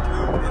is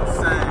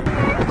insane.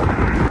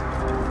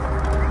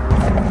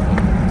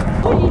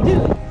 What are you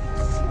doing?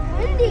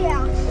 Windy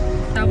out.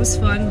 That was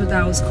fun, but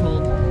that was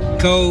cold.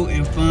 Cold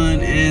and fun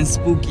and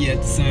spooky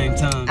at the same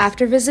time.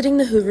 After visiting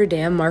the Hoover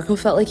Dam, Marco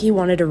felt like he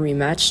wanted a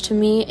rematch to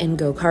me in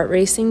go-kart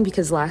racing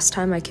because last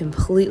time I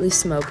completely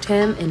smoked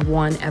him and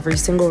won every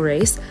single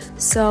race.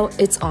 So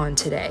it's on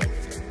today.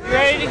 You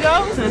ready to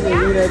go?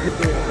 Yeah.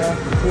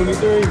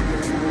 23.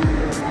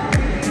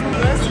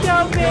 Let's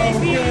go,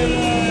 baby.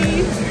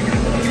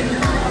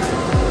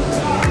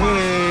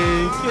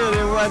 Hey, kid,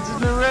 watching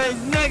the race,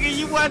 Nugget.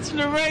 You watching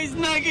the race,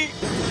 Nugget?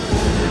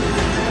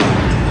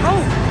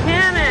 Oh,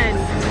 Cannon.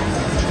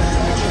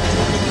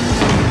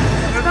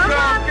 Come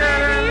on,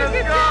 baby, you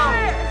can do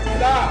it.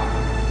 Stop.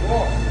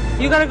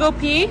 You gotta go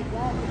pee?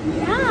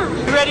 Yeah.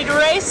 You ready to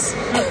race?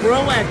 I'm a pro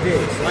at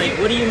this. Like,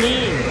 what do you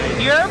mean? Like,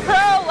 You're a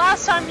pro.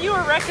 Last time you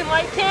were wrecking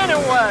like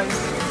Cannon was.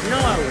 no,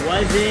 I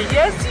wasn't.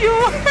 Yes, you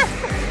were.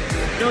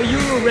 No, you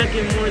were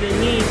wrecking more than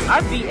me.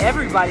 I beat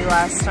everybody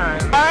last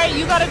time. All right,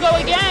 you gotta go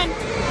again.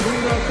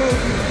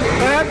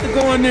 I have to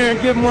go in there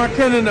and give Mark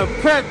Cannon a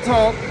pep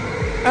talk.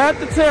 I have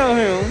to tell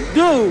him,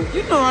 dude,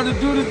 you know how to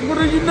do this. What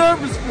are you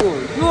nervous for?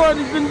 You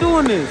already been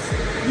doing this.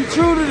 You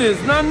true to this,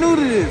 not new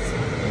to this.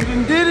 You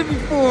done did it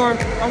before.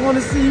 I want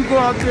to see you go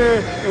out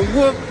there and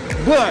whoop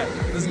butt.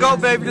 Let's go,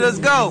 baby. Let's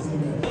go.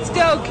 Let's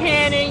go,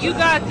 Cannon. You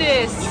got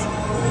this. Let's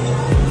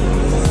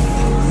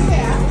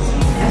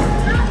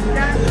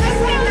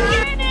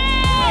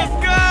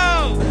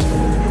go.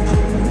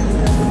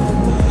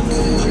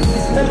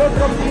 Let's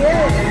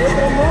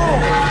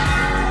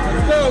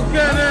go,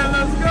 Cannon.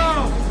 Let's go.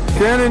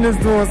 Cannon is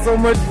doing so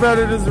much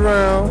better this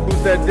round.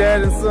 With that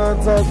dad and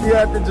son talk, he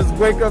had to just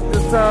wake up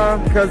this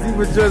time because he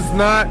was just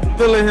not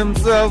feeling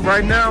himself.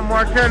 Right now,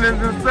 Mark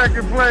Cannon's in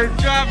second place.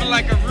 Driving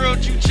like a real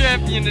true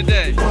champion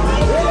today.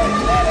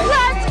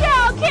 Let's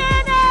go,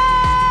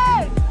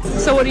 Cannon!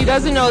 So what he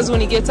doesn't know is when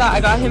he gets out,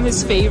 I got him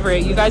his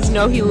favorite. You guys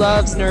know he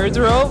loves Nerds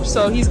Rope,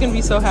 so he's gonna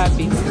be so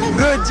happy.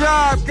 Good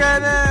job,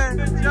 Cannon.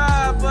 Good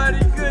job, buddy.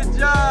 Good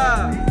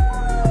job.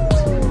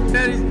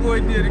 Daddy's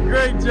boy did a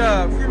great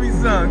job. Give me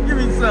some. Give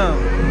me some.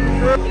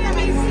 Give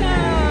me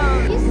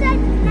some. You said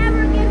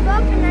never give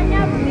up, and I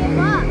never give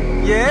up.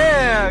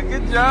 Yeah,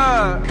 good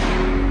job. I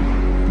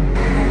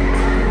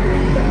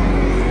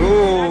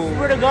Ooh.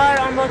 swear to God,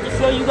 I'm about to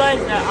show you guys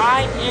that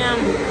I am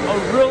a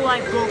real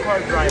life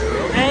go-kart driver,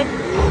 okay?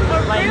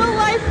 A real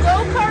life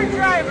go-kart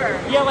driver.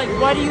 Yeah, like,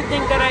 why do you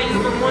think that I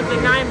even want the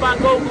 9-bot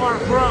go-kart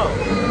pro?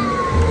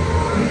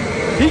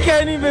 He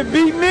can't even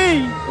beat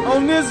me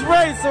on this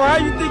race, so how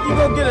you think you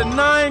gonna get a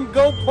 9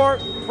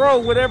 go-kart Pro,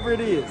 whatever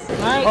it is.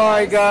 All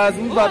right, guys,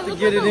 we about to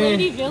get it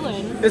in.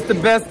 Villain. It's the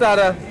best out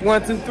of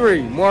 1, 2,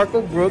 3.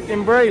 Marco, Brooke,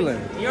 and Braylon.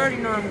 You already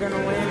know I'm gonna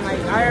win.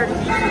 Like, I already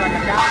beat you like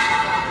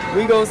 1,000.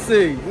 We gonna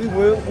see.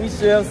 We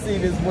shall see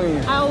this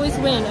win. I always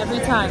win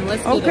every time.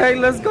 Let's get it. Okay,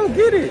 let's go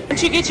get it.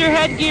 Once you get your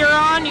headgear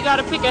on, you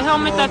gotta pick a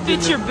helmet that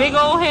fits your big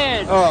old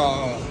head.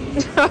 Oh.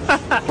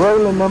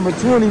 Braylon number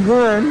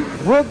 21,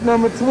 Brooke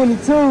number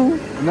 22,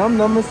 and I'm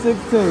number 16.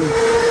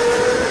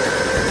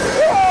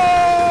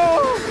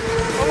 Oh!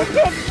 I'm gonna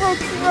catch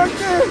Brooke right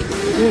there.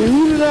 Yeah,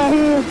 heat it out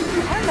here. I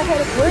don't know how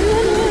to bring it in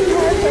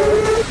right there.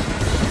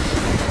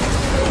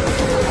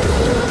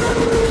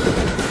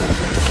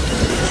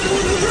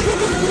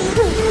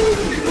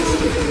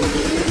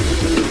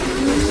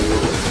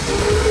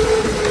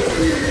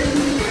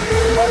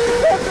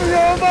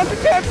 I'm about to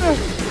catch her.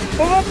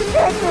 I'm about to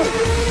catch her.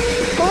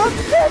 I'm about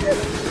to catch her.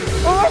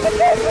 I'm about to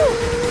catch her.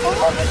 I'm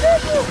about to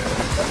catch her.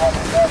 I'm about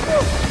to catch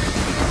her.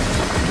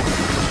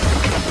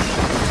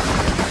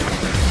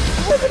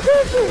 I'm about to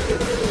catch her.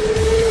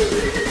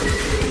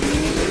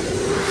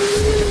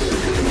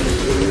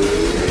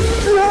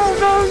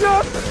 No,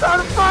 y'all. She's trying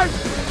to fight.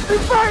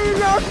 She's fighting,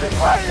 y'all. She's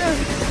fighting.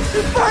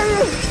 She's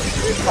fighting.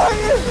 She's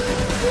fighting.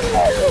 She's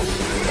fighting.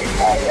 She's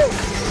fighting.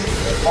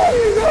 She's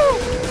fighting, y'all.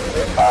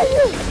 She's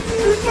fighting.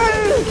 She's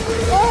fighting.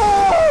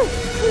 Oh,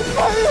 she's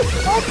fighting.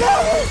 I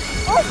got it.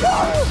 I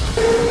got it.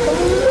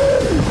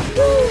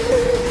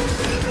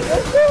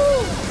 Let's go.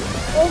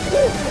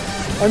 Okay.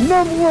 And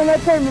number 1, I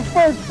came in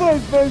first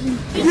place, baby.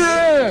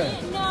 Yeah.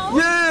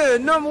 Yeah,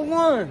 number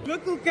 1.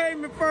 Look who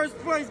came in first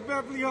place,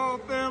 Beverly Hall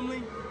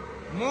family.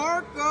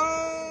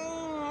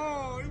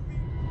 Marco.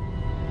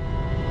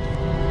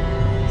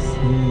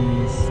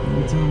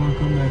 Every time I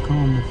come back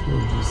home, it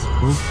feels just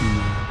spooky.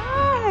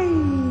 Hi,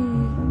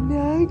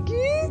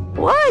 Nugget.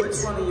 What?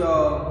 Which one of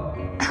y'all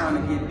trying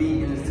to get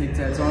beat in this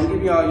tic-tac-toe? I'm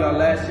giving y'all your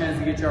last chance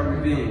to get your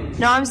revenge.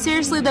 No, I'm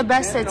seriously the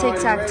best at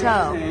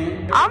tic-tac-toe.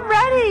 I'm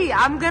ready.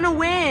 I'm gonna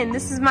win.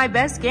 This is my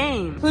best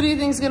game. Who do you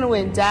think's gonna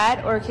win,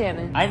 Dad or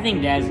Cannon? I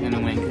think Dad's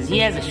gonna win because he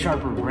has a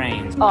sharper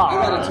brain. Oh. I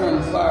gotta turn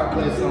the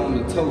fireplace on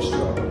the toast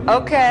straw.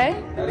 Okay.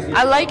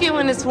 I like it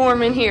when it's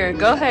warm in here.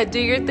 Go ahead, do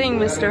your thing,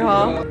 Mr.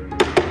 Hall.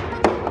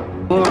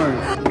 All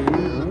right.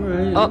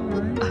 All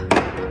right.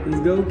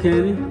 Let's go,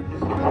 Kenny.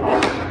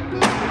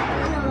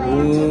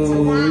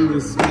 Oh, he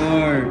was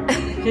smart.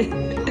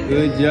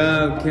 Good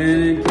job,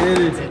 Kenny.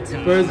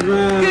 First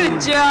round.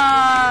 Good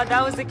job.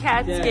 That was the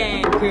Cats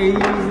game. Okay, he's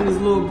using his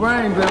little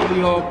brain,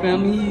 Beverly Hall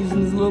family. He's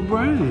using his little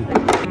brain.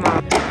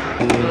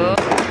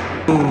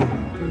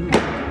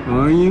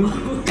 Are you?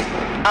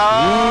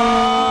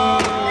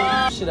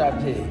 Oh. Should I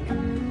pick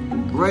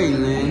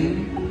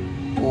Braylon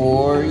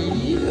or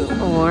you?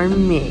 Or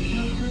me.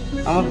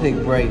 I'm gonna pick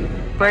Braylon.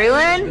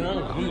 Braylon?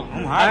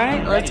 I'm All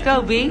right, let's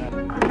go, B.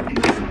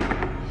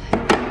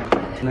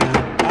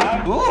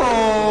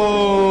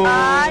 Oh!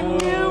 I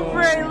knew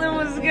Braylon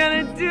was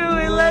gonna do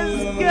it.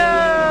 Let's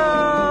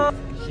go.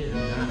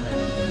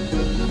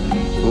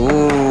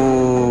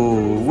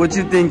 Oh, what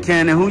you think,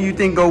 Cannon? Who you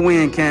think go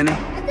win, Cannon?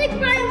 I think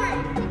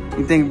Braylon.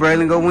 You think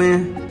Braylon go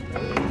win?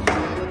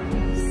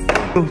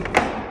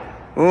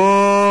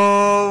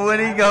 Oh, what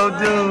he go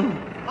do?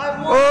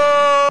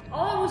 Oh!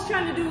 All I was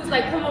trying to do was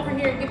like come over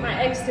here and get my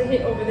ex to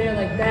hit over there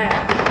like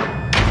that.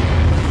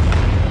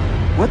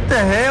 What the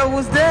hell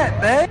was that,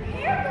 babe?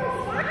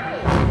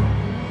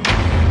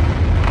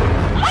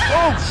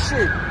 Oh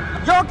shit!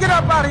 Y'all get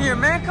up out of here,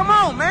 man! Come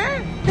on,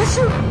 man! It's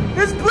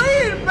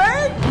bleeding,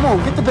 babe! Come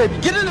on, get the baby.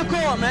 Get in the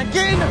car, man!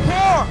 Get in the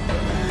car!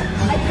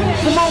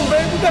 Come on,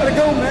 babe. We gotta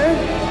go, man.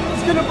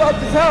 Let's get up out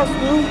this house,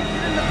 dude.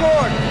 Get in the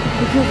car.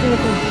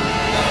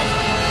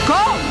 Go!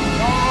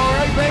 All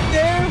right, back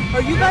there.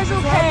 Are you guys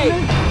okay?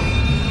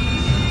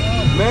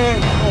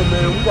 Man, come on,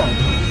 man. We gotta.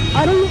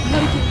 I don't know how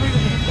to get rid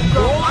of it.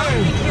 Go on.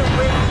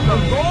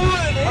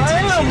 I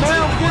am, man.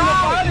 I'm getting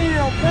up out of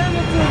here. I'm paying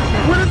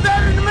attention. What is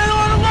that in the middle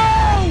of the road?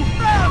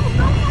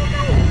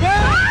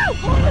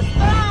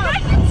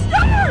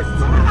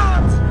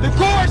 The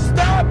car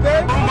stopped,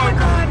 babe. Oh my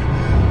God.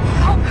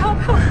 Help.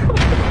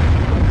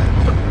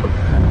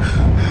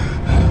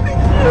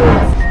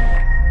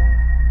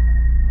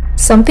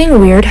 Something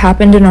weird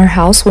happened in our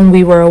house when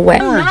we were away.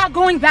 I'm not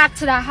going back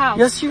to that house.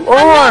 Yes, you are.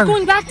 I'm not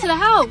going back to the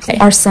house.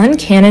 Our son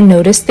Cannon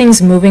noticed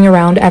things moving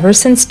around ever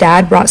since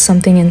Dad brought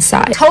something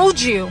inside. Told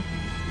you.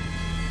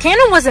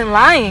 Cannon wasn't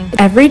lying.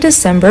 Every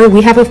December,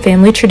 we have a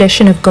family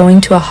tradition of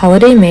going to a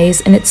holiday maze,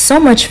 and it's so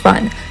much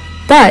fun.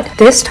 But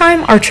this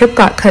time, our trip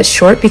got cut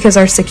short because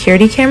our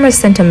security camera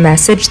sent a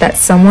message that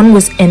someone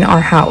was in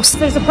our house.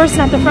 There's a person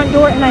at the front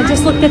door, and I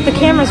just looked at the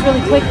cameras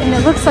really quick, and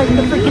it looks like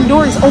the freaking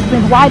door is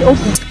open, wide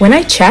open. When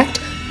I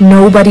checked,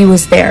 nobody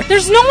was there.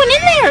 There's no one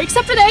in there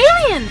except for the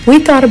alien. We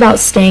thought about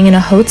staying in a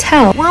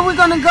hotel. Where are we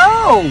gonna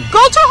go?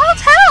 Go to a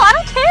hotel. I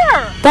don't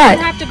care. But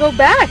I have to go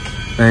back.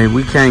 Hey,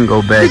 we can't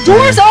go back. The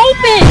door's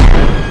open.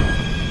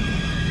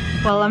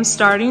 Well, I'm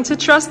starting to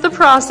trust the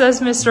process,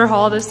 Mr.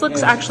 Hall. This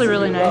looks actually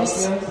really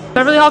nice.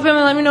 Beverly Hall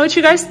family, let me know what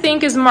you guys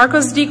think. Is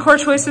Marco's decor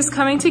choices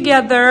coming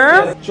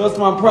together? Trust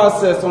my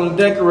process on the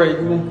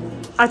decorating.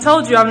 I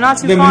told you, I'm not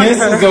too The fond of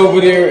missus her. over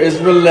there is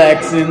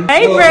relaxing.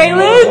 Hey,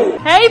 Braylon.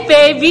 Hey,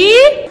 baby.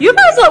 You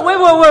guys look, wait.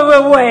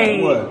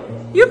 What?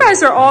 You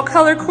guys are all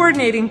color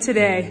coordinating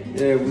today.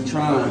 Yeah, we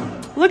trying.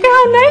 Look at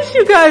how nice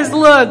you guys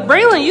look.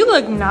 Braylon, you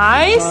look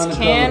nice.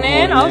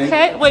 Cannon,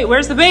 okay. Wait,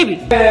 where's the baby?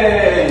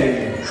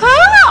 Hey.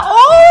 Huh?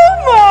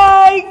 Oh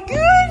my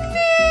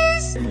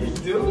goodness. What you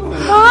doing?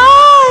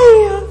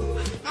 Hi.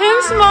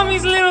 Him's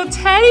mommy's little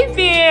teddy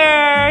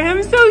bear.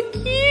 Him's so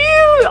cute.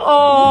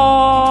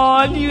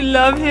 Oh, do you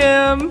love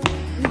him?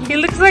 He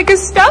looks like a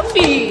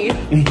stuffy.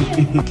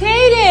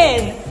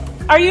 Kaden,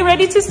 are you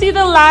ready to see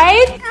the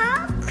light?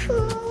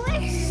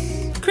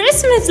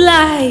 Christmas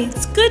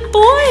lights. Good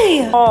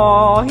boy.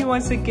 Oh, he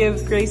wants to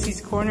give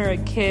Gracie's Corner a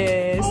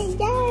kiss.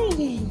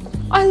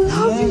 I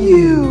love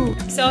you.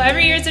 So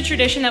every year it's a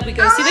tradition that we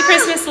go see the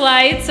Christmas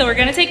lights. So we're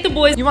gonna take the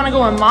boys. You wanna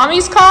go in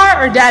mommy's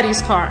car or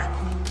daddy's car?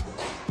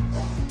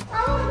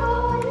 I wanna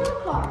go in your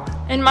car.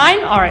 In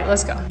mine? All right,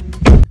 let's go.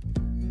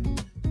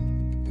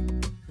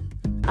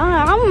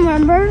 I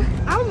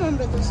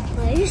remember this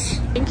place.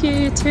 Thank you,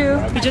 you too.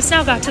 We just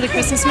now got to the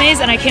Christmas maze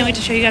and I can't wait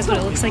to show you guys what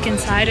it looks like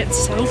inside.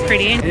 It's so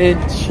pretty.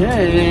 Enchant.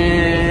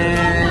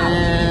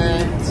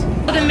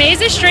 So the maze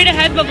is straight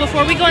ahead, but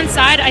before we go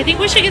inside, I think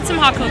we should get some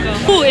hot cocoa.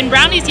 Ooh, and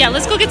brownies, yeah,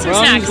 let's go get some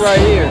Brownies snacks. right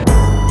here.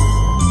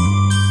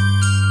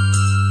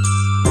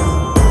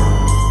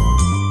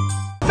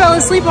 Fell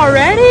asleep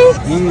already?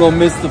 You ain't gonna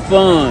miss the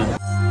fun.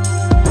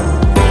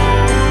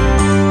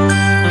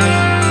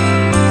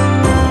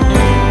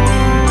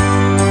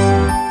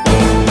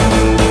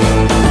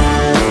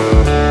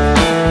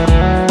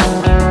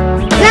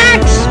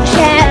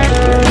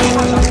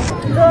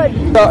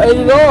 About 8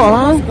 it all,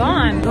 huh? It's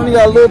gone. Only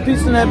got a little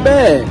piece in that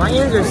bag. My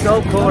hands are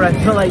so cold, I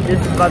feel like this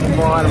is about to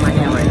fall out of my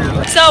hand right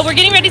now. So we're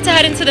getting ready to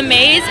head into the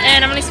maze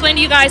and I'm gonna explain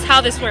to you guys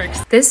how this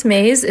works. This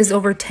maze is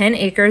over 10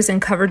 acres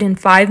and covered in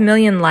 5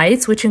 million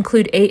lights, which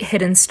include 8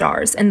 hidden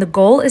stars. And the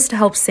goal is to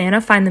help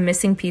Santa find the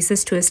missing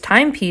pieces to his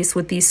timepiece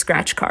with these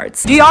scratch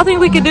cards. Do y'all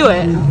think we could do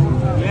it?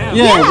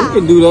 Yeah, we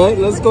can do that.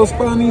 Let's go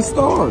find these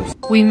stars.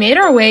 We made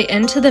our way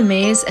into the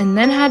maze and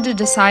then had to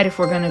decide if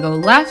we're gonna go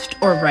left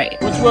or right.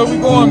 Which way we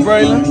going,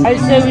 Braylon? I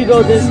say we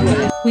go this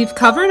way. We've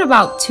covered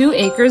about 2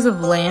 acres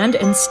of land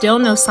and still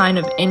no sign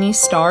of any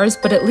stars,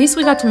 but at least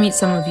we got to meet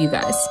some of you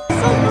guys.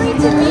 So great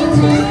to meet you.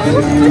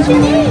 What's your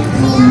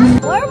name?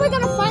 Where are we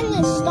gonna find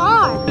this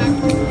star?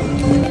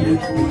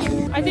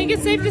 I think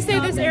it's safe to say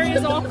this area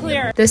is all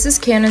clear. This is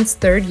Cannon's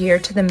 3rd year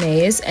to the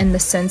maze, and the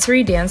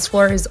sensory dance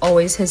floor is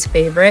always his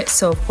favorite,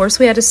 so of course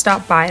we had to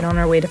stop by it on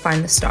our way to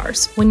find the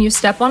stars. When you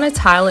step on a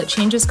tile, it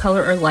changes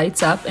color or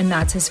lights up, and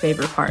that's his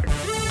favorite part.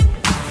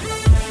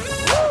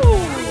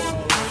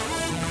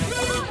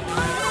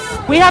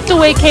 We have to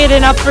wake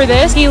Kaden up for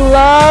this. He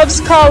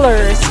loves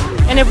colors.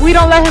 And if we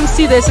don't let him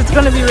see this, it's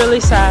gonna be really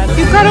sad.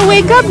 You gotta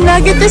wake up,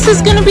 Nugget. This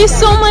is gonna be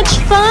so much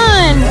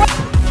fun.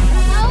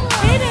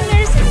 Kaden,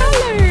 there's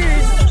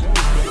colors.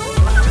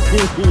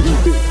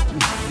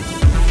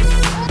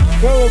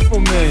 Colorful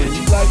man.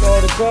 You like all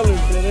the colors.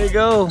 There they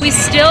go. We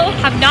still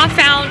have not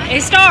found a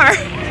star.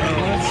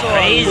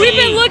 Crazy. We've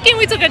been looking.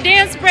 We took a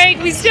dance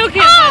break. We still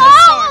can't find a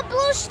star. A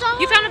blue star.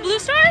 You found a blue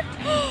star?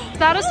 Is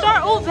that a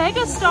star? Oh,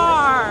 Vega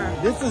star.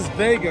 This is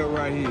Vega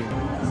right here.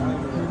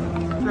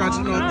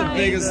 Scratching off the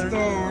Vega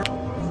star.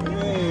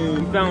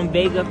 We found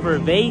Vega for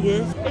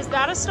Vegas. Is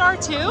that a star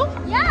too?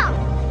 Yeah.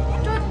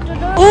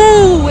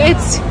 Ooh,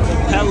 it's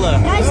Capella.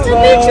 Nice to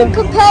meet you,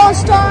 Capella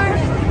star.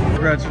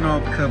 Scratching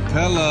off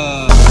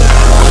Capella.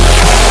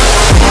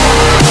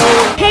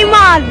 Hey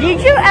Mom,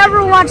 did you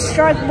ever watch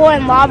Shark Boy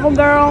and Lava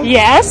Girl?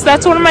 yes,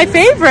 that's one of my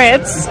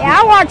favorites. Yeah,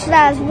 I watched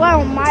that as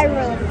well in my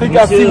room. I think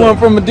I see one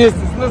from a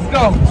distance. Let's go.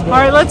 All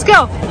right, let's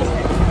go.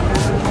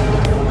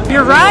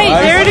 You're right,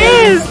 there it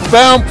is.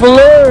 Found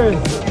Polaris.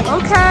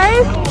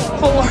 Okay.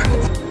 4.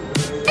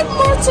 5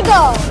 more to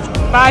go.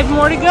 5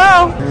 more to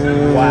go.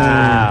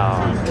 Wow.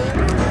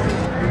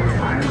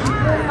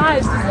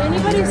 Guys, does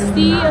anybody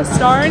see a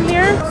star in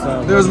here?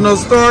 There's no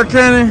star,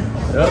 Kenny.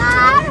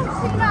 I don't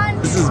see none.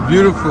 This is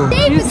beautiful. Do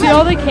you see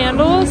all the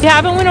candles? You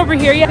haven't went over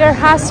here yet. There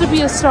has to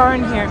be a star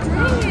in here.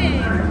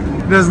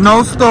 There's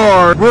no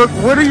star.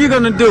 What are you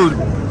gonna do?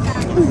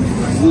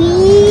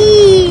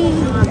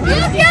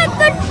 Look at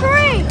the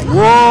tree.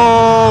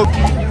 Whoa!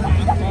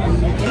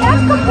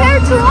 That's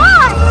compared to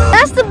us.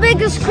 That's the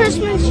biggest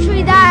Christmas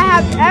tree that I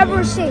have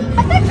ever seen.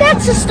 I think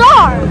that's a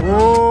star.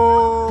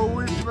 Whoa!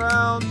 We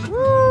found.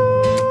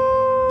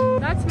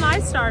 That's my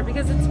star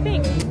because it's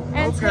pink.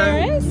 And Okay.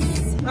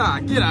 Terrace. Ah,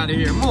 get out of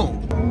here, move.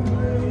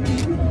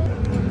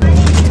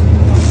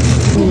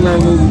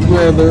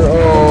 Together.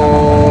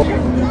 Oh.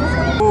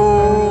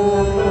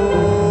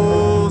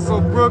 Oh. So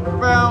Brooke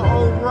found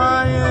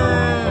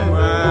Orion.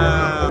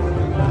 Wow.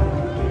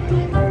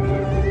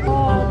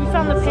 Oh, we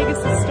found the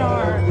Pegasus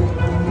star.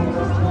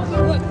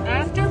 Look,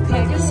 after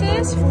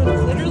Pegasus,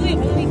 we're literally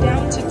only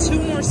down to 2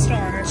 more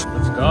stars.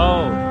 Let's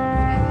go.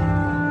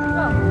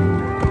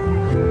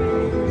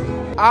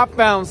 I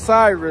found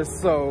Cyrus,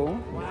 so.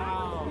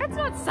 That's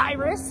not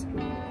Cyrus.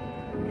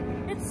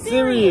 It's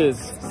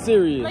Serious.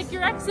 Like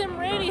your XM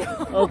radio.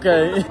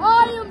 Okay.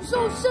 I am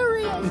so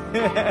serious.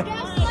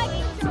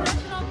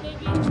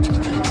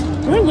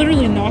 We're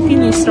literally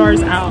knocking these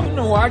stars out. You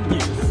know I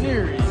get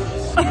serious.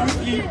 You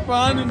keep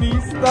finding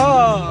these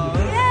stars.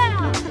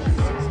 Yeah.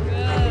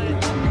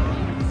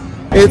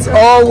 It's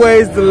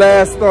always the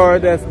last star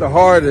that's the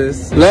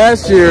hardest.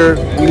 Last year,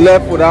 we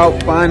left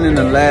without finding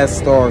the last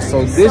star.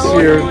 So this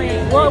year... Annoying.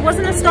 Well, it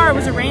wasn't a star, it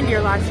was a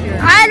reindeer last year.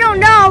 I don't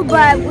know,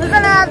 but we're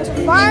gonna have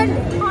to find it.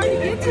 It's hard to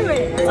get to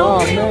it. It's Oh,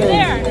 only over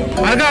man.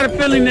 there. I got a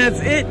feeling that's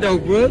it, though,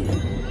 Brooke.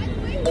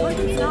 What?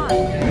 It's not.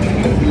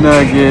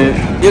 Nugget.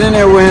 Get in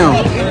there with him. Are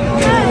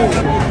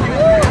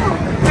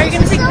you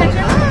gonna take a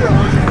picture?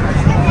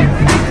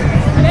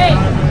 Hey.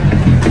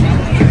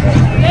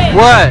 Hey.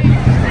 What?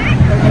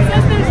 It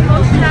says there's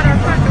motion at our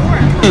front door.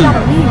 We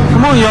gotta leave.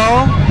 Come on,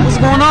 y'all. What's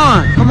going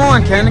on? Come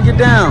on, Cannon, get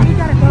down. We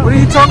gotta go. What are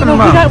you talking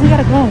about? We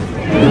gotta go.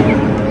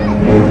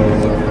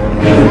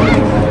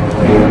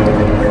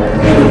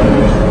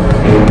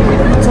 What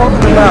are you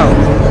talking about?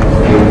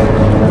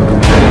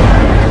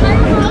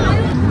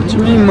 What you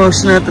mean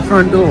motion at the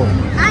front door?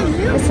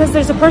 It says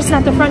there's a person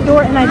at the front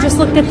door, and I just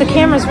looked at the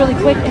cameras really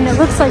quick, and it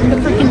looks like the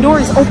freaking door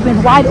is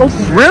open, wide open.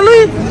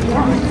 Really?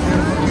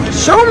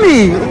 Show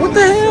me. What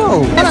the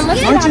hell? Why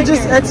Let's don't you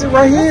just exit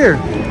right here?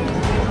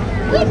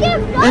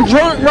 And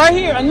draw it right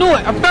here. I knew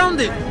it. I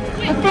found it.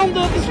 I found the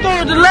other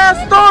star, the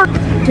last star.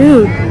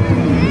 Dude.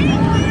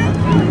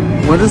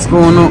 What is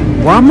going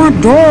on? Why my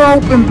door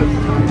open?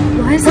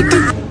 Why is it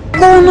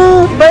Going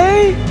on,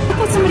 babe? I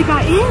thought somebody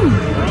got in.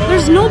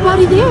 There's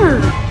nobody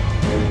there.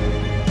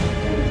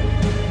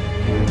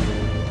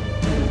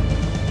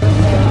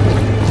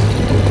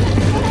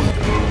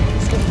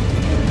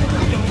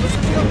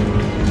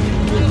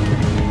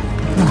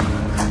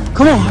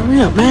 Come on, hurry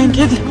up, man.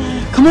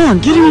 Come on,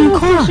 get him in the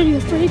car. Are you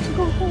afraid to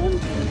go home?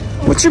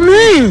 What you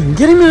mean?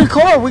 Get him in the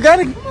car. We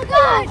gotta. Oh my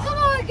God, come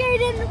on,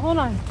 Gaden. Hold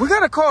on. We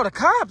gotta call the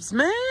cops,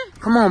 man.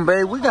 Come on,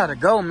 babe. We gotta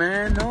go,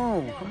 man.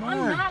 No, come on.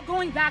 I'm not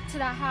going back to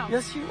that house.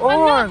 Yes, you I'm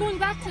are. not going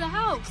back to the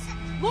house.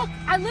 Look,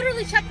 I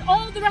literally checked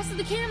all the rest of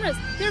the cameras.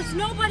 There's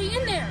nobody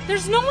in there.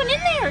 There's no one in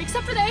there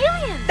except for the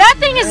aliens. That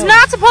thing is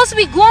not supposed to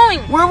be glowing.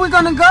 Where are we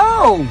gonna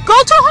go?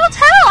 Go to a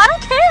hotel. I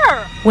don't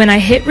care. When I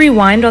hit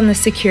rewind on the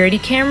security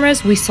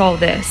cameras, we saw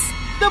this.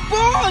 The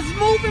ball is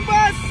moving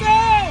by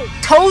itself.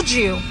 Told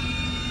you.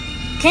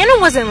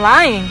 Cannon wasn't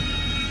lying.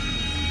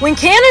 When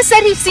Cannon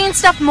said he's seen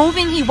stuff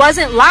moving, he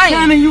wasn't lying.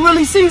 Cannon, you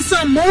really seen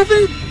something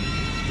moving?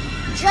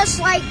 Just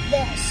like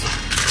this.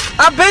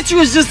 I bet you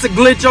it's just a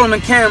glitch on the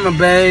camera,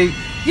 babe.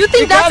 You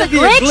think that's a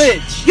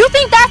glitch? You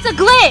think that's a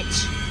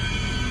glitch?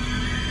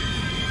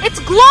 It's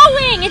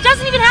glowing. It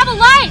doesn't even have a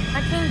light.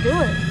 I can't do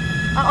it.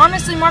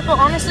 Honestly, Marco,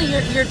 honestly,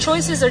 your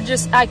choices are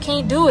just, I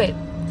can't do it.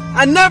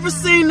 I never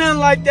seen nothing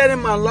like that in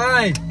my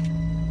life.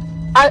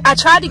 I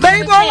tried to give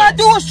Babe, all I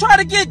do is try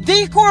to get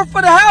decor for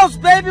the house,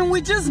 baby, and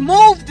we just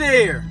moved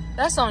there.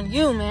 That's on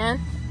you, man.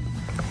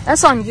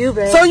 That's on you,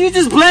 babe. So you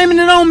just blaming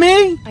it on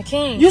me? I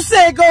can't. You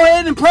said go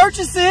ahead and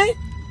purchase it.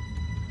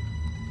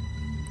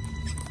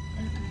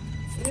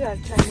 You gotta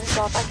turn this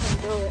off. I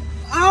can't do it.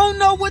 I don't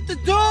know what to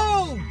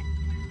do.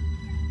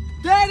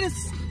 That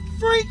is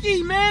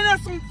freaky, man.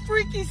 That's some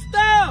freaky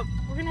stuff.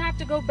 We're gonna have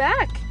to go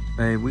back.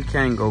 Hey, we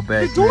can't go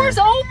back. The door's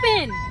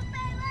open.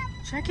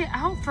 Check it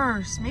out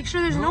first. Make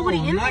sure there's nobody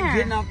in there. I'm not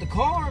getting out the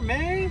car,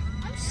 man.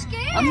 I'm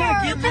scared. I'm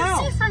not getting out. I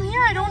can see from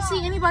here. I don't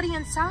see anybody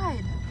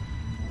inside.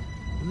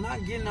 I'm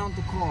not getting out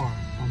the car.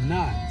 I'm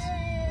not.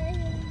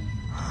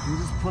 I'm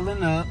just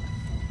pulling up.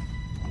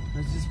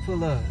 Let's just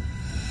pull up.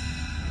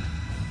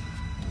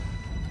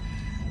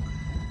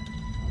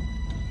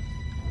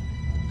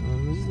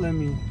 Just let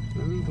me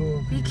go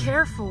over Be here.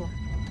 careful.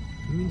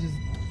 Let me just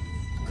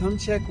come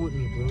check with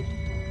me, bro.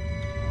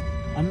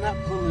 I'm not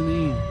pulling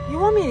in. You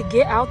want me to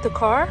get out the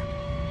car?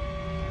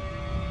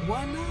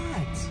 Why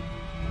not?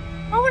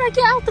 Why would I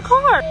get out the car?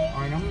 All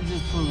right, I'm gonna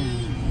just pull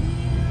in.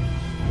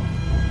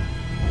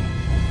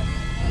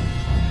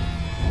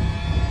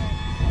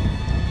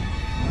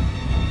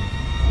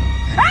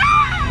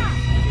 Ah!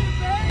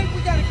 Babe,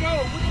 we gotta go.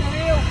 What the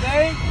hell,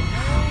 babe?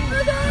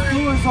 The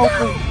door's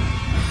open.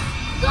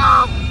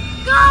 Go!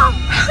 Go!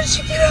 How did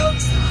you get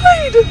outside? I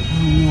don't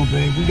know,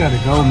 babe. We gotta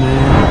go,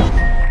 man.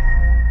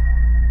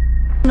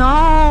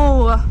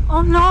 No.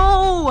 Oh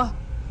no.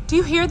 Do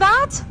you hear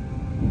that? Yeah, it's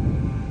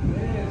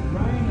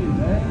raining,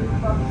 man. It's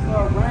about to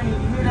start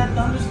raining. You hear that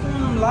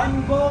thunderstorm,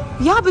 lightning bolt?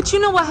 Yeah, but you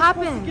know what We're supposed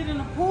to happened? get in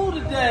the pool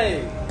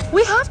today.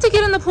 We have to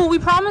get in the pool. We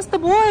promised the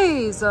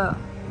boys.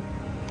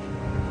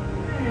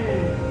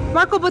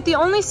 Marco, but the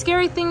only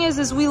scary thing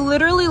is we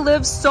literally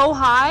live so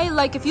high.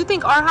 Like, if you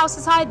think our house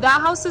is high,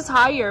 that house is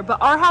higher.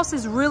 But our house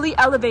is really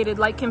elevated,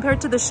 like, compared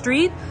to the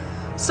street.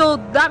 So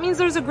that means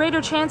there's a greater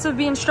chance of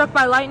being struck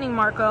by lightning,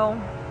 Marco.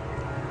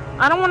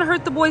 I don't want to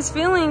hurt the boys'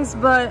 feelings,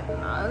 but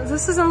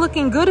this isn't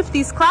looking good if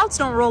these clouds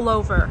don't roll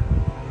over.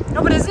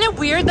 No, but isn't it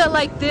weird that,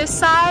 like, this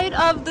side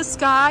of the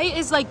sky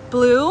is, like,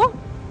 blue?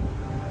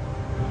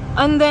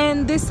 And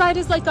then this side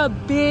is, like, a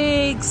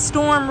big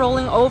storm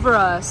rolling over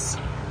us.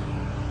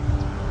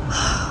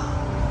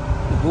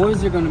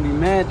 Boys are gonna be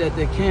mad that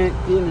they can't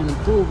get in the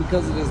pool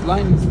because of this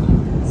lightning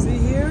storm. See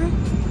here?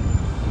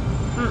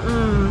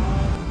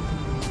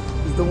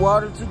 Is the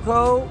water too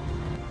cold?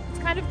 It's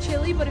kind of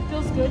chilly, but it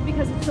feels good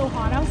because it's so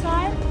hot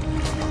outside.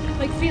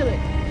 Like, feel it.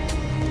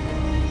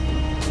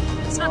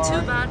 It's not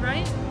too bad,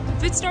 right?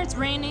 If it starts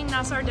raining,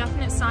 that's our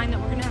definite sign that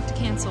we're gonna have to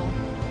cancel.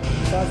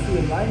 If I see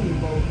a lightning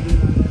bolt,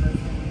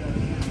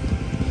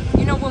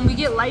 you know, when we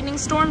get lightning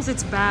storms,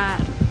 it's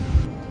bad.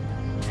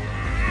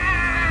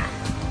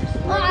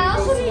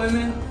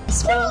 Swimming.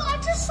 I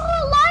just saw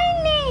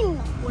lightning.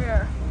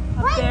 Where?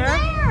 Up right there?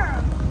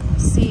 there?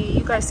 See,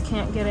 you guys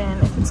can't get in.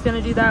 If it's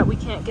gonna do that, we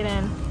can't get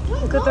in.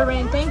 Look at the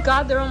rain. Thank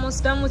God they're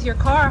almost done with your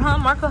car, huh?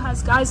 Marco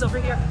has guys over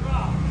here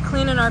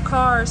cleaning our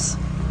cars.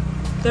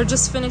 They're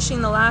just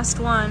finishing the last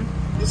one.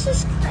 This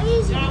is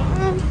crazy.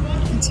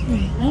 It's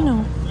right, I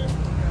know.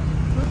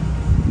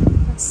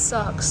 That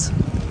sucks.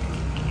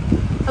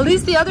 At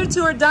least the other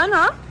two are done,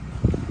 huh?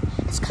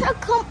 It's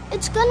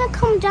gonna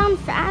come down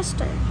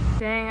faster.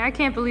 Dang, I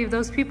can't believe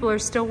those people are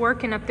still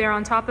working up there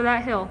on top of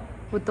that hill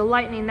with the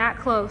lightning that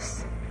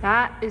close.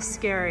 That is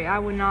scary. I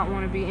would not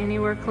want to be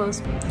anywhere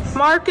close.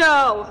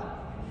 Marco!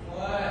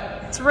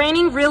 What? It's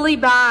raining really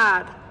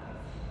bad.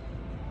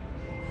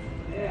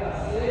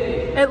 Yeah, I see.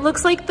 It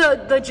looks like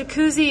the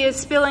jacuzzi is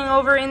spilling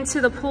over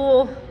into the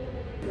pool.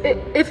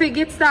 If it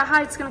gets that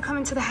high, it's gonna come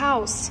into the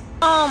house.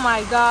 Oh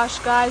my gosh,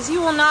 guys,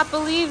 you will not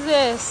believe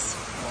this.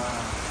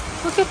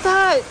 Wow. Look at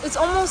that. It's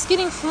almost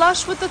getting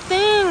flush with the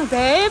thing,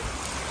 babe.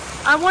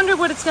 I wonder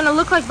what it's gonna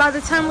look like by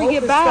the time we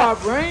get back.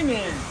 Stop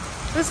raining.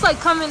 It's like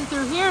coming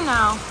through here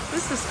now.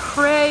 This is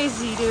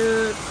crazy,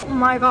 dude. Oh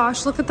my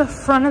gosh, look at the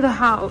front of the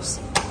house.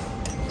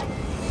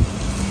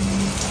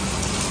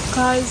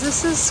 Guys,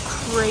 this is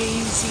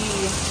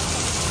crazy.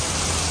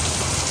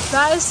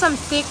 That is some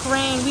thick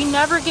rain. We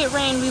never get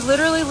rain. We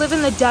literally live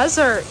in the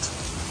desert.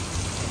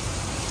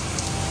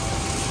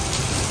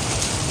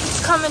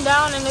 It's coming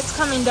down and it's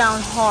coming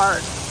down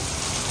hard.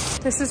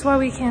 This is why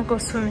we can't go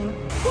swimming.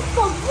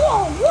 Whoa,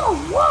 whoa,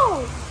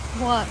 whoa.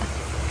 What?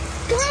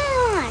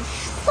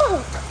 Gosh,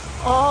 look.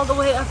 All the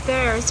way up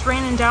there. It's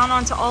raining down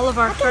onto all of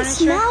our furniture. I can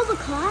smell the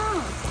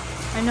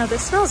clouds. I know,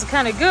 this smells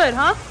kind of good,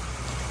 huh?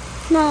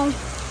 No.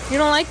 You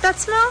don't like that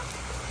smell?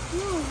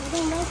 No, I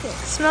don't like it.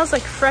 It smells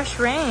like fresh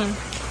rain.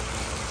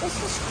 This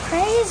is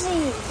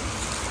crazy.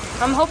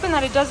 I'm hoping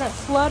that it doesn't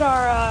flood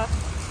our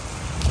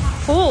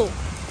pool.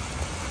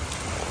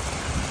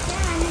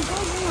 Yeah, and it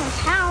goes in our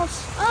house.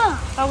 Ugh.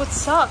 That would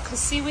suck, because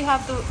see, we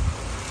have the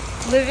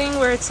living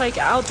where it's like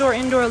outdoor,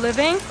 indoor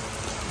living.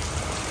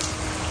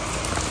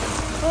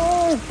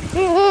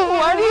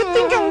 Why do you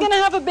think I'm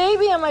gonna have a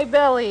baby on my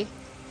belly?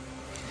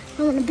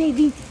 I want a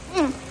baby.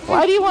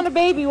 Why do you want a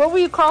baby? What will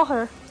you call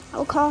her?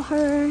 I'll call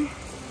her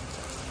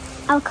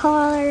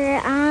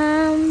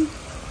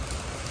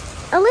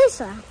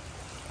Alyssa.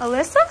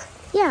 Alyssa?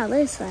 Yeah,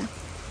 Alyssa.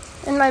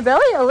 In my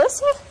belly,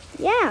 Alyssa?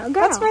 Yeah, a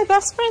girl. That's my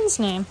best friend's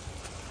name.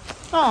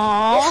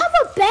 Aww. You have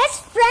a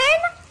best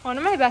friend? One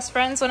of my best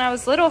friends when I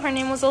was little, her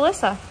name was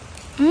Alyssa.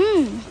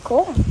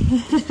 Cool.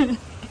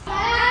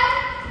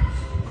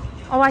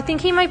 Oh, I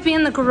think he might be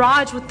in the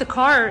garage with the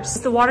cars.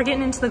 Is the water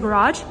getting into the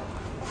garage?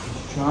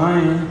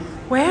 Trying.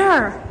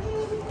 Where?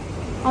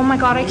 Oh my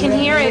God, I can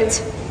hear it.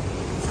 It's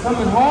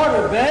coming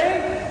harder,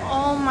 babe.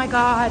 Oh my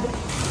God.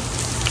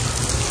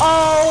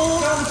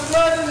 Oh. It's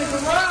flooding the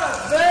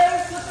garage,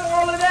 babe. Look at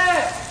all of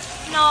that.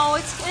 No,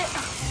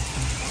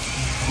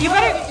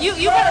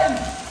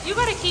 you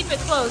gotta keep it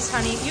closed,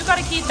 honey. You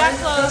gotta keep that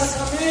closed.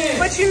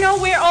 But you know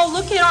where? Oh,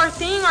 look at our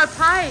thing, our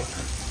pipe.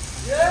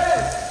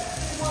 Yes.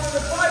 One of the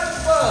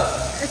pipes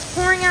bust. It's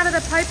pouring out of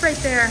the pipe right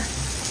there.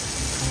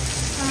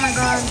 Oh my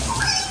God.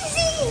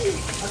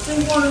 I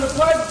think one of the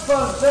pipes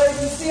bust, babe.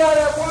 You see how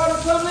that water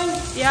coming?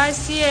 Yeah, I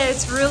see it.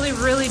 It's really,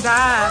 really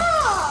bad.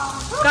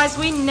 Guys,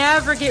 we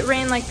never get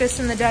rain like this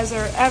in the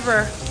desert,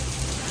 ever.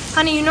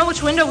 Honey, you know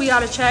which window we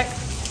gotta check?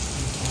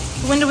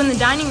 The window in the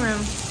dining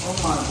room. Oh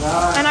my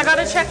God. And I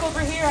gotta check over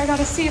here. I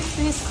gotta see if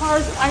these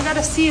cars, I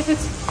gotta see if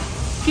it's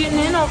getting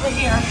in over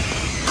here.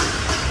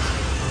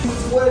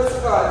 These wet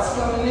spots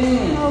coming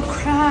in. Oh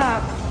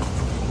crap.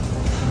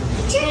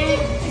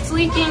 It's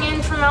leaking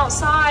in from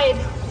outside.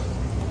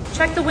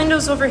 Check the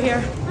windows over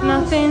here.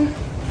 Nothing.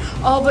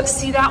 Oh, but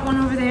see that one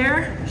over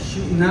there? It's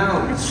shooting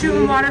out. It's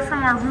shooting water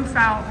from our roof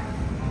out.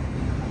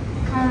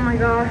 Oh my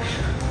gosh.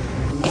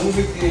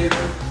 Movie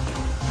theater.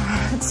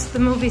 It's the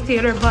movie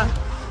theater, but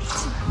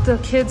the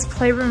kids'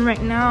 playroom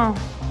right now.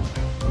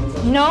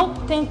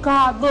 Nope, thank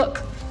God.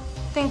 Look,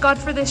 thank God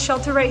for this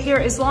shelter right here.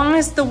 As long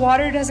as the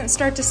water doesn't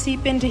start to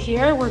seep into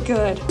here, we're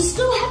good. We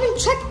still haven't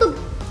checked the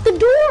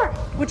door.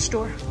 Which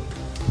door?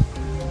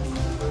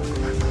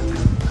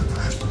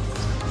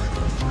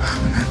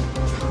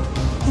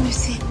 Let me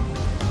see.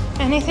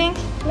 Anything?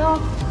 No.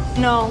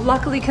 No,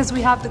 luckily because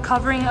we have the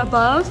covering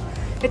above,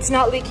 it's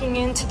not leaking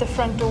into the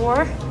front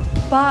door.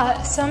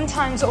 But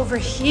sometimes over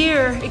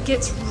here, it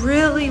gets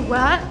really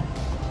wet.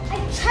 I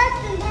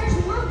checked and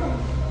there's nothing.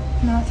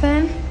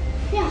 Nothing?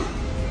 Yeah.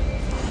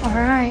 All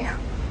right,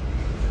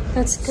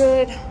 that's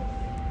good.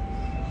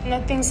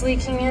 Nothing's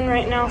leaking in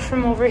right now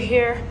from over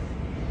here.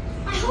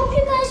 I hope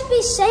you guys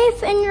be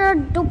safe in your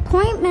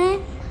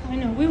appointment. I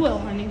know, we will,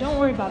 honey. Don't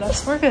worry about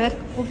us. We're good.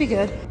 We'll be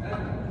good.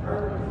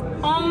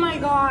 Oh my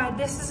God,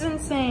 this is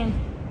insane.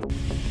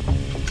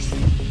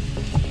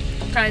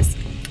 Guys,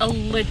 a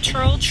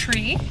literal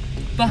tree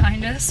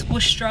behind us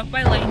was struck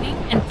by lightning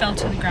and fell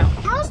to the ground.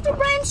 How's the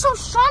rain so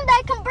strong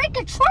that it can break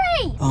a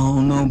tree? I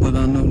don't know, but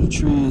I know the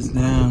tree is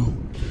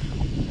down.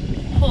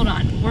 Hold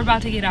on, we're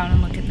about to get out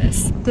and look at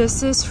this.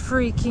 This is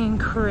freaking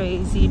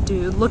crazy,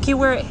 dude. Looky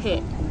where it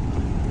hit.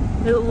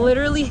 It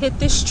literally hit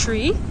this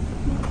tree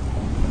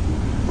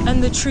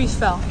and the tree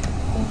fell.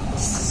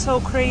 This is so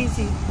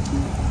crazy.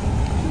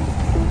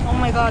 Oh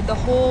my God, the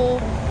whole,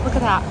 look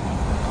at that.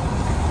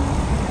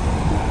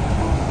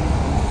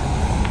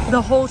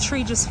 The whole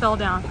tree just fell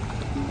down.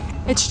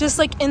 It's just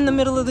like in the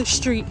middle of the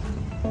street.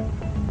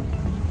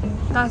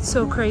 That's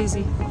so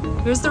crazy.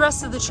 Here's the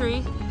rest of the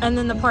tree and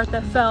then the part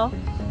that fell.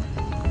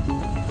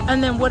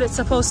 And then what it's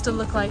supposed to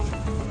look like.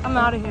 I'm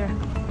out of here.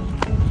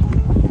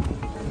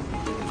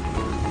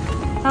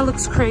 That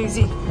looks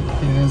crazy.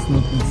 Yeah, it's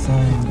looking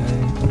insane,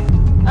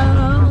 babe.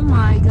 Oh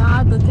my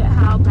God, look at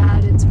how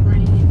bad it's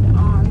raining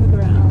on the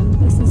ground.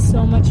 This is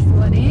so much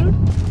flooding.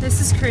 This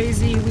is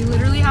crazy. We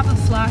literally have a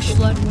flash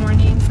flood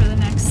warning for the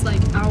next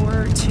like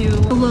hour or two.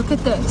 Look at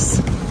this.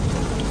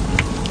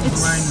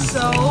 It's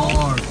so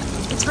hard.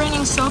 It's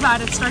raining so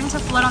bad. It's starting to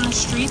flood on the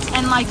streets.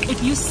 And like,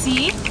 if you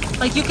see,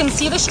 like you can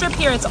see the strip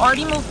here. It's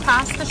already moved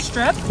past the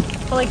strip.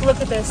 But like, look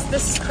at this.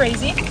 This is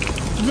crazy.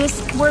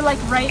 We're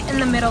like right in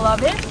the middle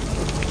of it.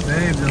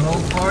 Babe, the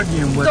whole car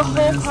getting wet. The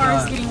whole car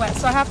is getting wet.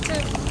 So I have to,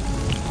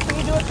 can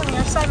you do it from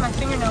your side? My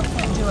fingernail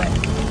can't do it.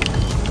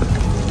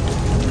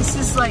 This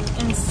is like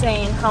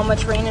insane how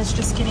much rain is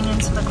just getting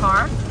into the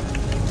car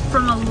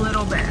from a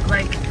little bit.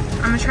 Like,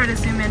 I'm gonna try to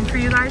zoom in for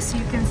you guys so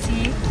you can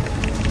see.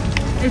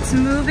 It's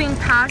moving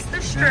past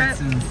the strip.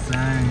 That's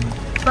insane.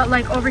 But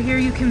like over here,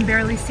 you can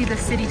barely see the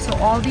city. So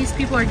all these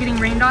people are getting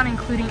rained on,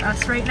 including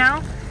us right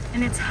now.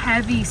 And it's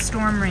heavy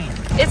storm rain.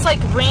 It's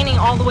like raining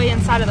all the way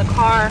inside of the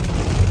car.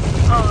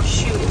 Oh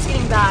shoot, it's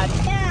getting bad.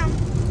 Yeah,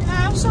 and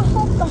I also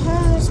hope the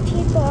homeless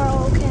people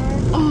are okay.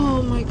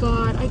 Oh my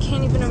God, I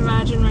can't even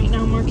imagine right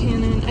now, Mark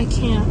Hannon. I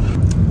can't.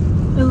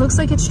 It looks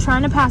like it's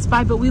trying to pass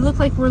by, but we look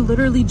like we're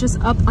literally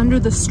just up under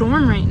the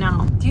storm right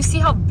now. Do you see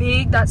how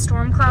big that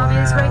storm cloud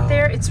is right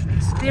there?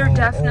 They're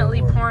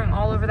definitely pouring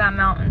all over that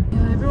mountain.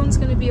 Yeah, everyone's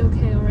gonna be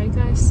okay, all right,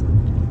 guys?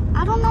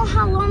 I don't know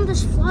how long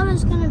this flood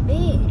is gonna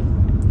be.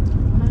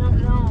 I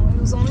don't know.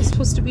 It was only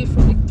supposed to be for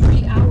like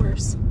 3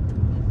 hours.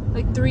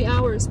 Like 3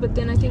 hours, but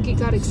then I think it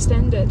got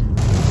extended.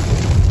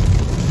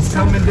 It's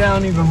coming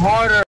down even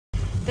harder.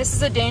 This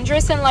is a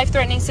dangerous and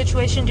life-threatening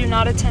situation. Do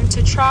not attempt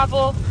to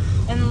travel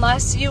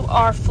unless you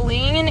are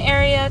fleeing an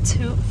area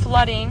to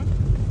flooding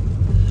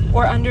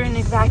or under an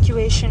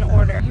evacuation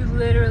order. You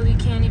literally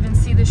can't even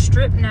see the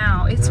strip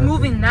now. It's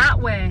moving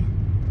that way.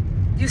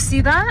 You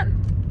see that?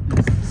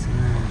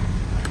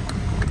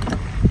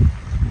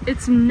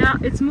 It's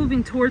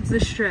moving towards the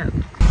strip.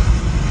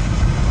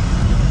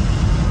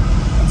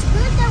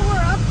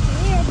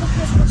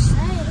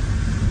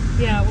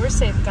 Yeah, we're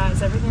safe,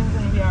 guys. Everything's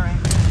gonna be all right.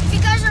 If you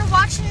guys are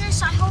watching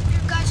this, I hope you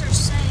guys are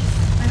safe.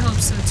 I hope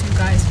so too,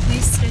 guys.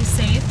 Please stay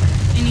safe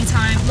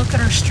anytime. Look at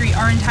our street.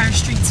 Our entire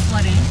street's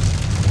flooding.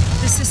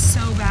 This is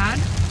so bad.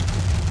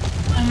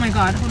 Oh my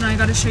God, hold on. I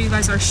gotta show you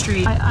guys our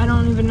street. I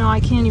don't even know. I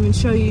can't even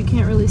show you. You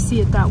can't really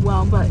see it that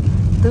well, but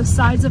the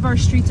sides of our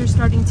streets are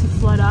starting to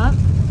flood up.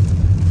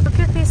 Look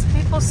at these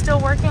people still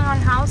working on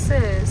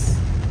houses.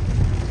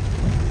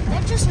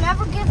 They just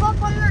never give up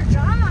on their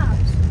jobs.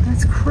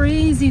 That's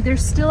crazy. They're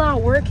still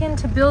out working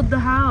to build the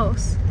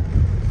house.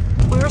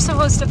 We were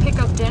supposed to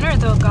pick up dinner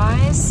though,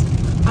 guys.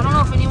 I don't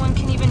know if anyone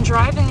can even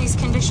drive in these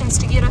conditions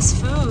to get us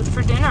food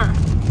for dinner.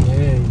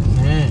 Yeah, you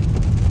can.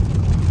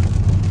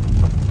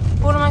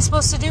 What am I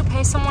supposed to do?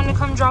 Pay someone to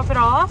come drop it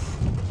off?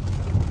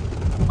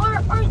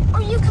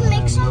 Or you can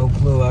make some... I have no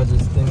clue. I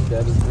just think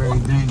that it's very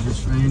dangerous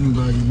for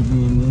anybody to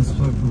be in this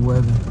type of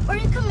weather. Or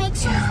you can make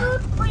some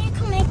food. Or you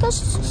can make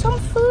us some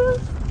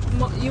food.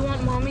 You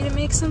want mommy to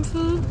make some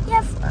food?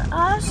 Yeah, for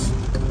us.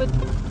 But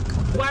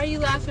why are you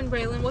laughing,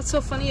 Braylon? What's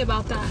so funny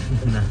about that?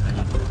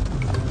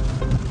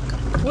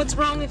 What's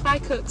wrong if I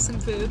cook some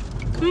food?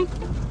 You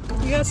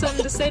got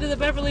something to say to the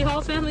Beverly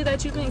Hall family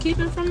that you've been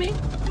keeping from me?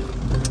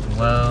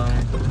 Well,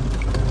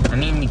 I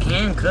mean, you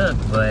can cook,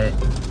 but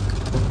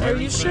are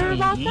you sure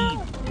about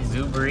that? Is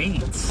Uber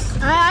Eats.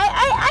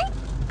 I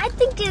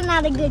think you're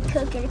not a good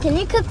cooker. Can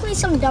you cook me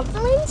some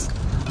dumplings?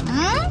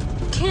 Huh?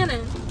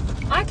 Cannon,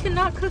 I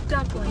cannot cook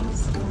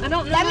dumplings. I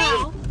don't know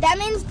how. That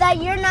means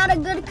that you're not a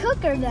good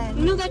cooker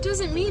then. No, that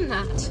doesn't mean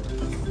that.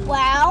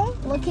 Well,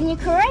 what can you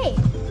create?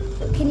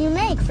 What can you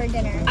make for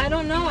dinner? I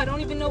don't know. I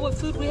don't even know what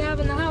food we have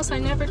in the house. I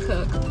never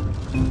cook.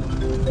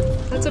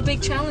 That's a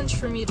big challenge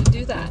for me to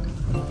do that.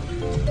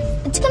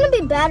 It's gonna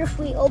be bad if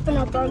we open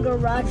up our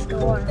garage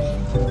door.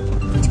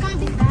 It's gonna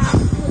be bad.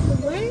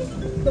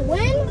 The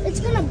wind, it's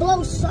gonna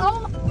blow so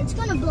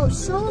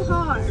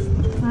hard.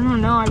 I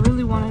don't know. I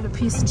really wanted a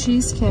piece of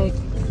cheesecake.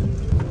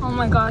 Oh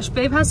my gosh,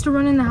 babe has to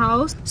run in the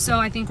house. So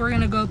I think we're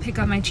gonna go pick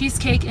up my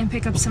cheesecake and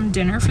pick up some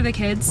dinner for the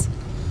kids.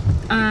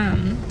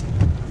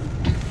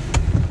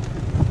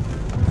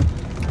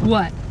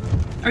 What?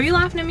 Are you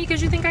laughing at me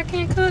because you think I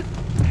can't cook?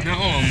 No,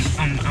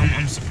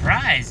 I'm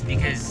surprised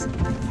because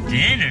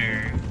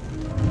dinner,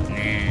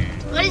 man.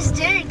 What is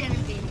dinner gonna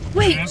be?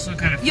 Wait,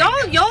 Kind of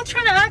y'all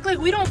trying to act like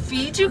we don't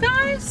feed you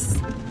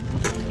guys?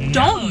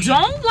 No,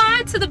 Don't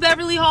lie to the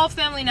Beverly Hall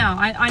family now.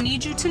 I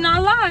need you to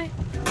not lie.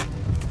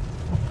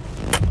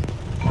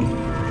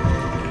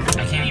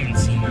 I can't even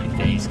see my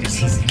face because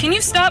he's. Can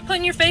you stop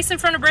putting your face in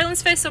front of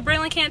Braylon's face so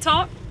Braylon can't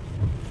talk?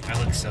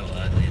 I look so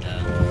ugly though.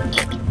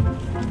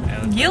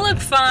 You look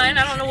fine.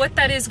 I don't know what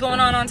that is going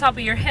on top of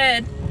your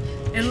head.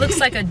 It looks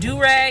like a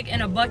do-rag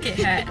and a bucket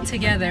hat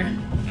together.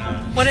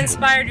 What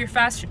inspired your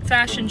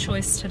fashion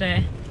choice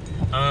today?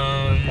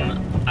 I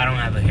don't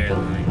have a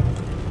hairline.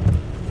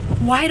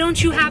 Why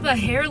don't you have a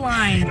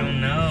hairline? I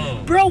don't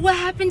know. Bro, what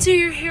happened to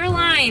your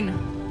hairline?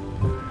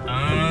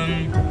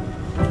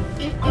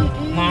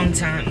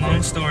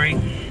 Long story.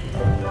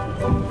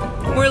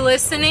 We're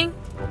listening.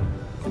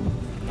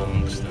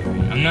 Long story.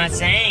 I'm not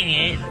saying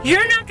it.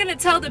 You're not gonna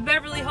tell the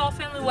Beverly Hall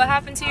family what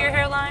happened to your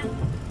hairline?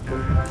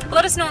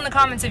 Let us know in the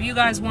comments if you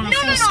guys want a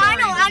full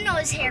story. I know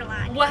his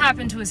hairline. What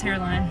happened to his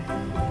hairline?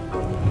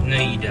 No,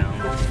 you don't.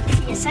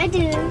 Yes, I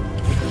do.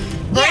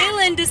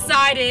 Braylon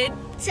decided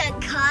To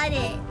cut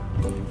it.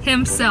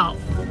 himself.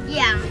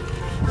 Yeah.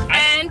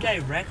 I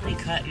directly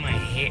cut my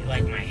hair,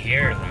 like my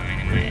hairline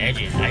and my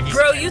edges. I just.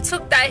 Bro, you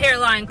took that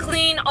hairline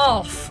clean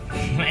off.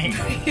 Wait.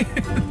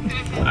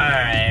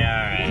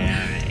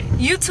 Alright.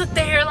 You took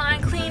the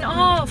hairline clean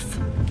off.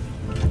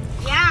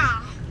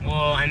 Yeah.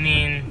 Well, I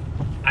mean,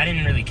 I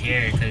didn't really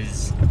care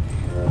because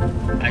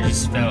I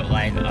just felt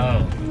like,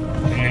 oh,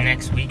 in the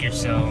next week or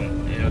so,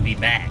 it'll be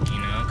back, you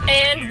know?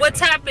 And what's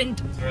happened?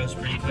 It grows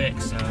pretty quick,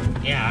 so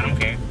yeah, I don't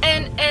care.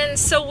 And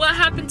so what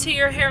happened to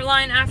your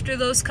hairline after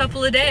those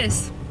couple of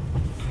days?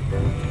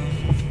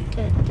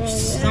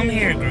 Some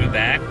hair grew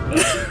back, but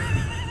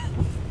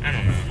I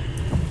don't know.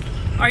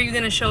 Are you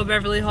gonna show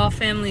Beverly Hall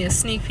family a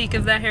sneak peek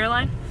of that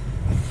hairline?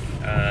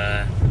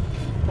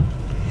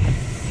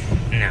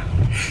 No.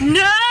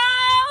 No!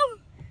 Oh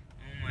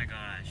my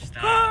gosh,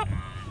 stop,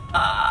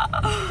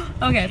 Mom.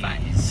 Okay,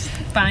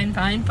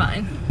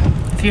 fine.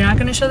 If you're not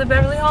gonna show the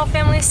Beverly Hall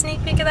family a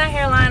sneak peek of that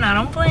hairline, I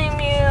don't blame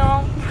you.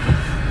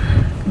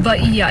 But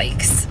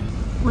yikes.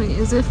 Wait,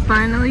 is it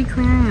finally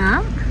clearing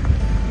up?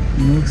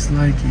 Looks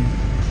like it.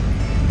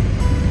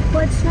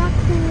 But it's not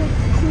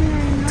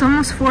clearing. It's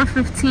almost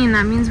 4:15.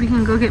 That means we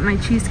can go get my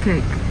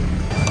cheesecake.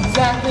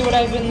 Exactly what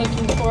I've been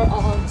looking for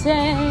all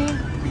day.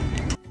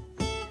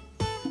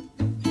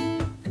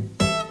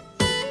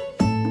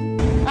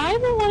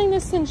 I've been wanting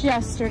this since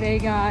yesterday,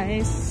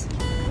 guys.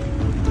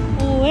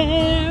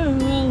 Where,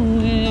 oh,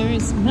 where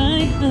is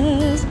my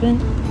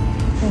husband?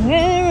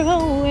 Where,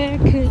 oh, where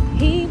could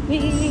he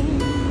be?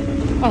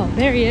 Oh,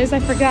 there he is. I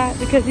forgot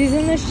because he's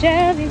in the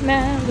Chevy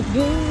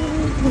Malibu.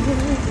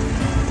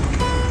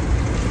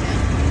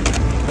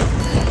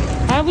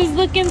 I was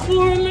looking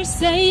for a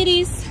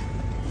Mercedes,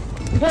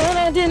 but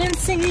I didn't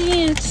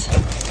see it.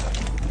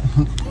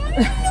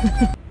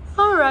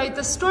 All right,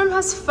 the storm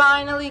has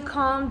finally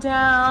calmed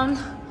down.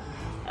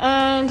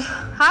 And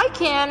hi,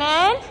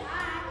 Cannon.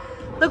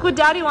 Look what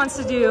Daddy wants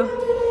to do.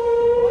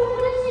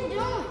 What is he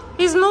doing?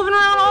 He's moving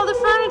around all the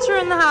furniture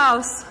in the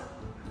house.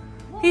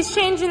 He's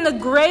changing the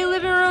gray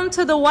living room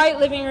to the white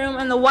living room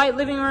and the white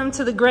living room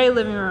to the gray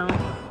living room.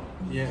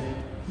 Yeah.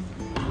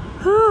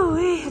 Whew,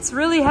 it's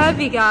really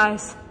heavy,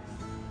 guys.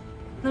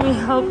 Let me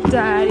help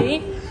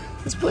Daddy.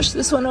 Let's push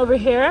this one over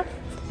here.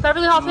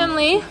 Beverly Hall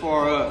family. Too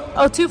far up.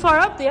 Oh, too far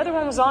up? The other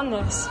one was on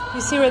this. You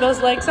see where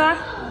those legs are?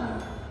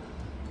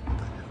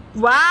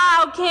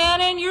 Wow,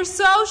 Cannon, you're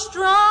so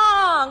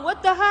strong.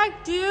 What the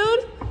heck,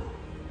 dude?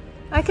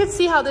 I could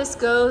see how this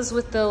goes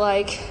with the,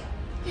 like,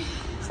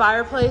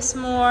 fireplace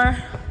more.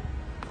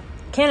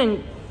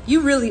 Cannon,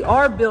 you really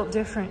are built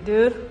different,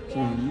 dude.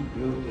 You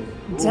built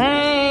it.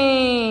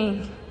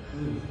 Dang.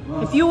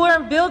 If you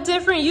weren't built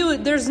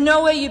different, there's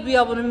no way you'd be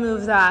able to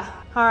move that.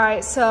 All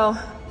right, so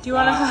do you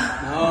want to?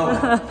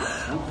 No,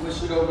 don't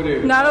push it over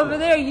there. Not over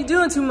there. You're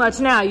doing too much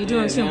now. You're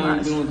doing too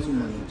much. You're doing too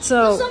much.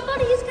 So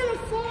Somebody is gonna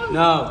fall.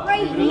 No.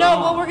 Right here. no,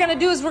 what we're gonna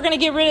do is we're gonna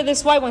get rid of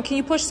this white one. Can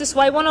you push this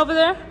white one over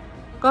there?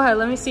 Go ahead.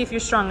 Let me see if you're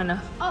strong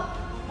enough. Oh,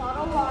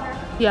 bottled water.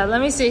 Yeah, let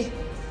me see.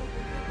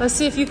 Let's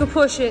see if you can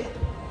push it.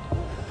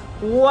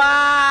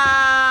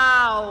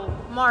 Wow,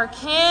 Mark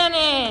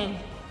Cannon.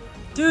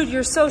 Dude,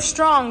 you're so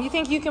strong. You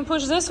think you can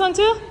push this one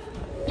too?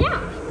 Yeah.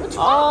 What's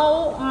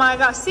Oh my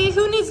God. See,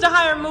 who needs to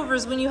hire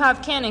movers when you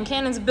have Cannon?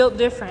 Cannon's built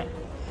different.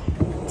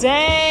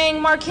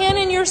 Dang, Mark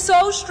Cannon, you're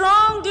so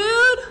strong,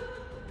 dude.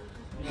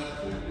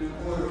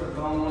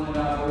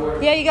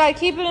 Yeah, you gotta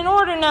keep it in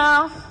order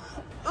now.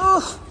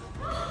 Ooh.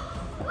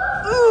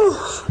 Ooh.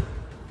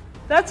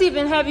 That's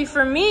even heavy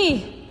for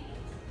me.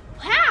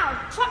 How?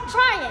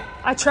 Try it.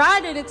 I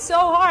tried it, it's so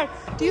hard.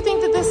 Do you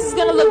think that this is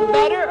gonna look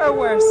better or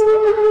worse?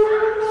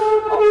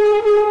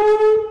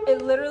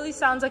 It literally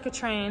sounds like a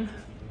train.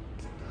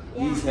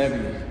 These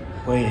heavy.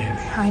 Way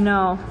heavy. I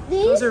know.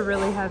 Those are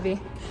really heavy.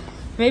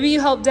 Maybe you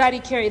help Daddy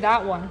carry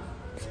that one.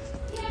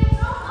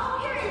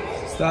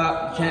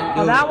 Stop. Can't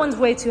do it. That one's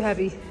way too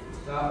heavy.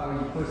 Stop when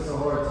you push so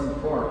hard too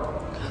far.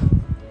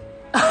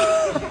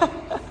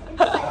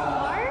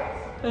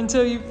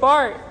 Until you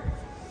fart.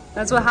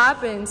 That's what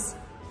happens.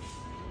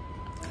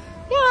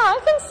 Yeah, I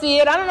can see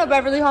it. I don't know,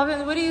 Beverly.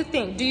 What do you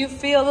think? Do you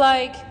feel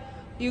like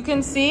you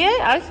can see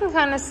it? I can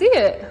kind of see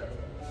it.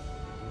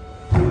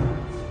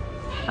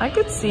 I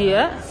could see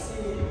it.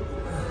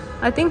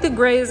 I think the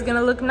gray is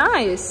gonna look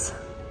nice.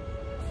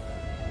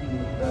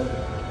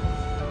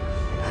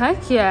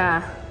 Heck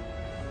yeah.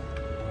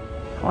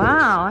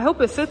 Wow, I hope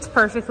it fits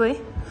perfectly.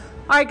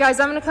 All right, guys,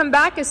 I'm gonna come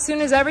back as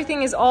soon as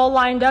everything is all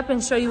lined up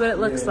and show you what it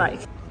looks like.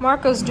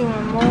 Marco's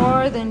doing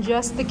more than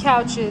just the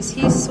couches.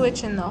 He's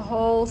switching the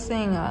whole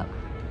thing up.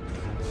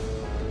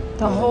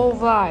 The whole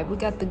vibe. We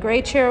got the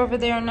gray chair over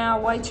there now,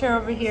 white chair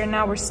over here.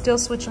 Now we're still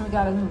switching. We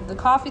got the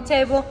coffee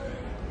table,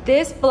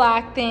 this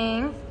black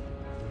thing.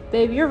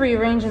 Babe, you're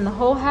rearranging the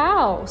whole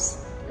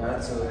house.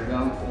 Got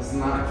to. It's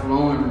not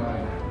flowing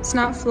right. It's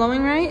not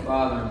flowing right?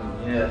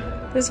 Bothering me,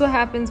 yeah. This is what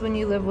happens when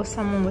you live with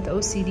someone with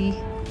OCD.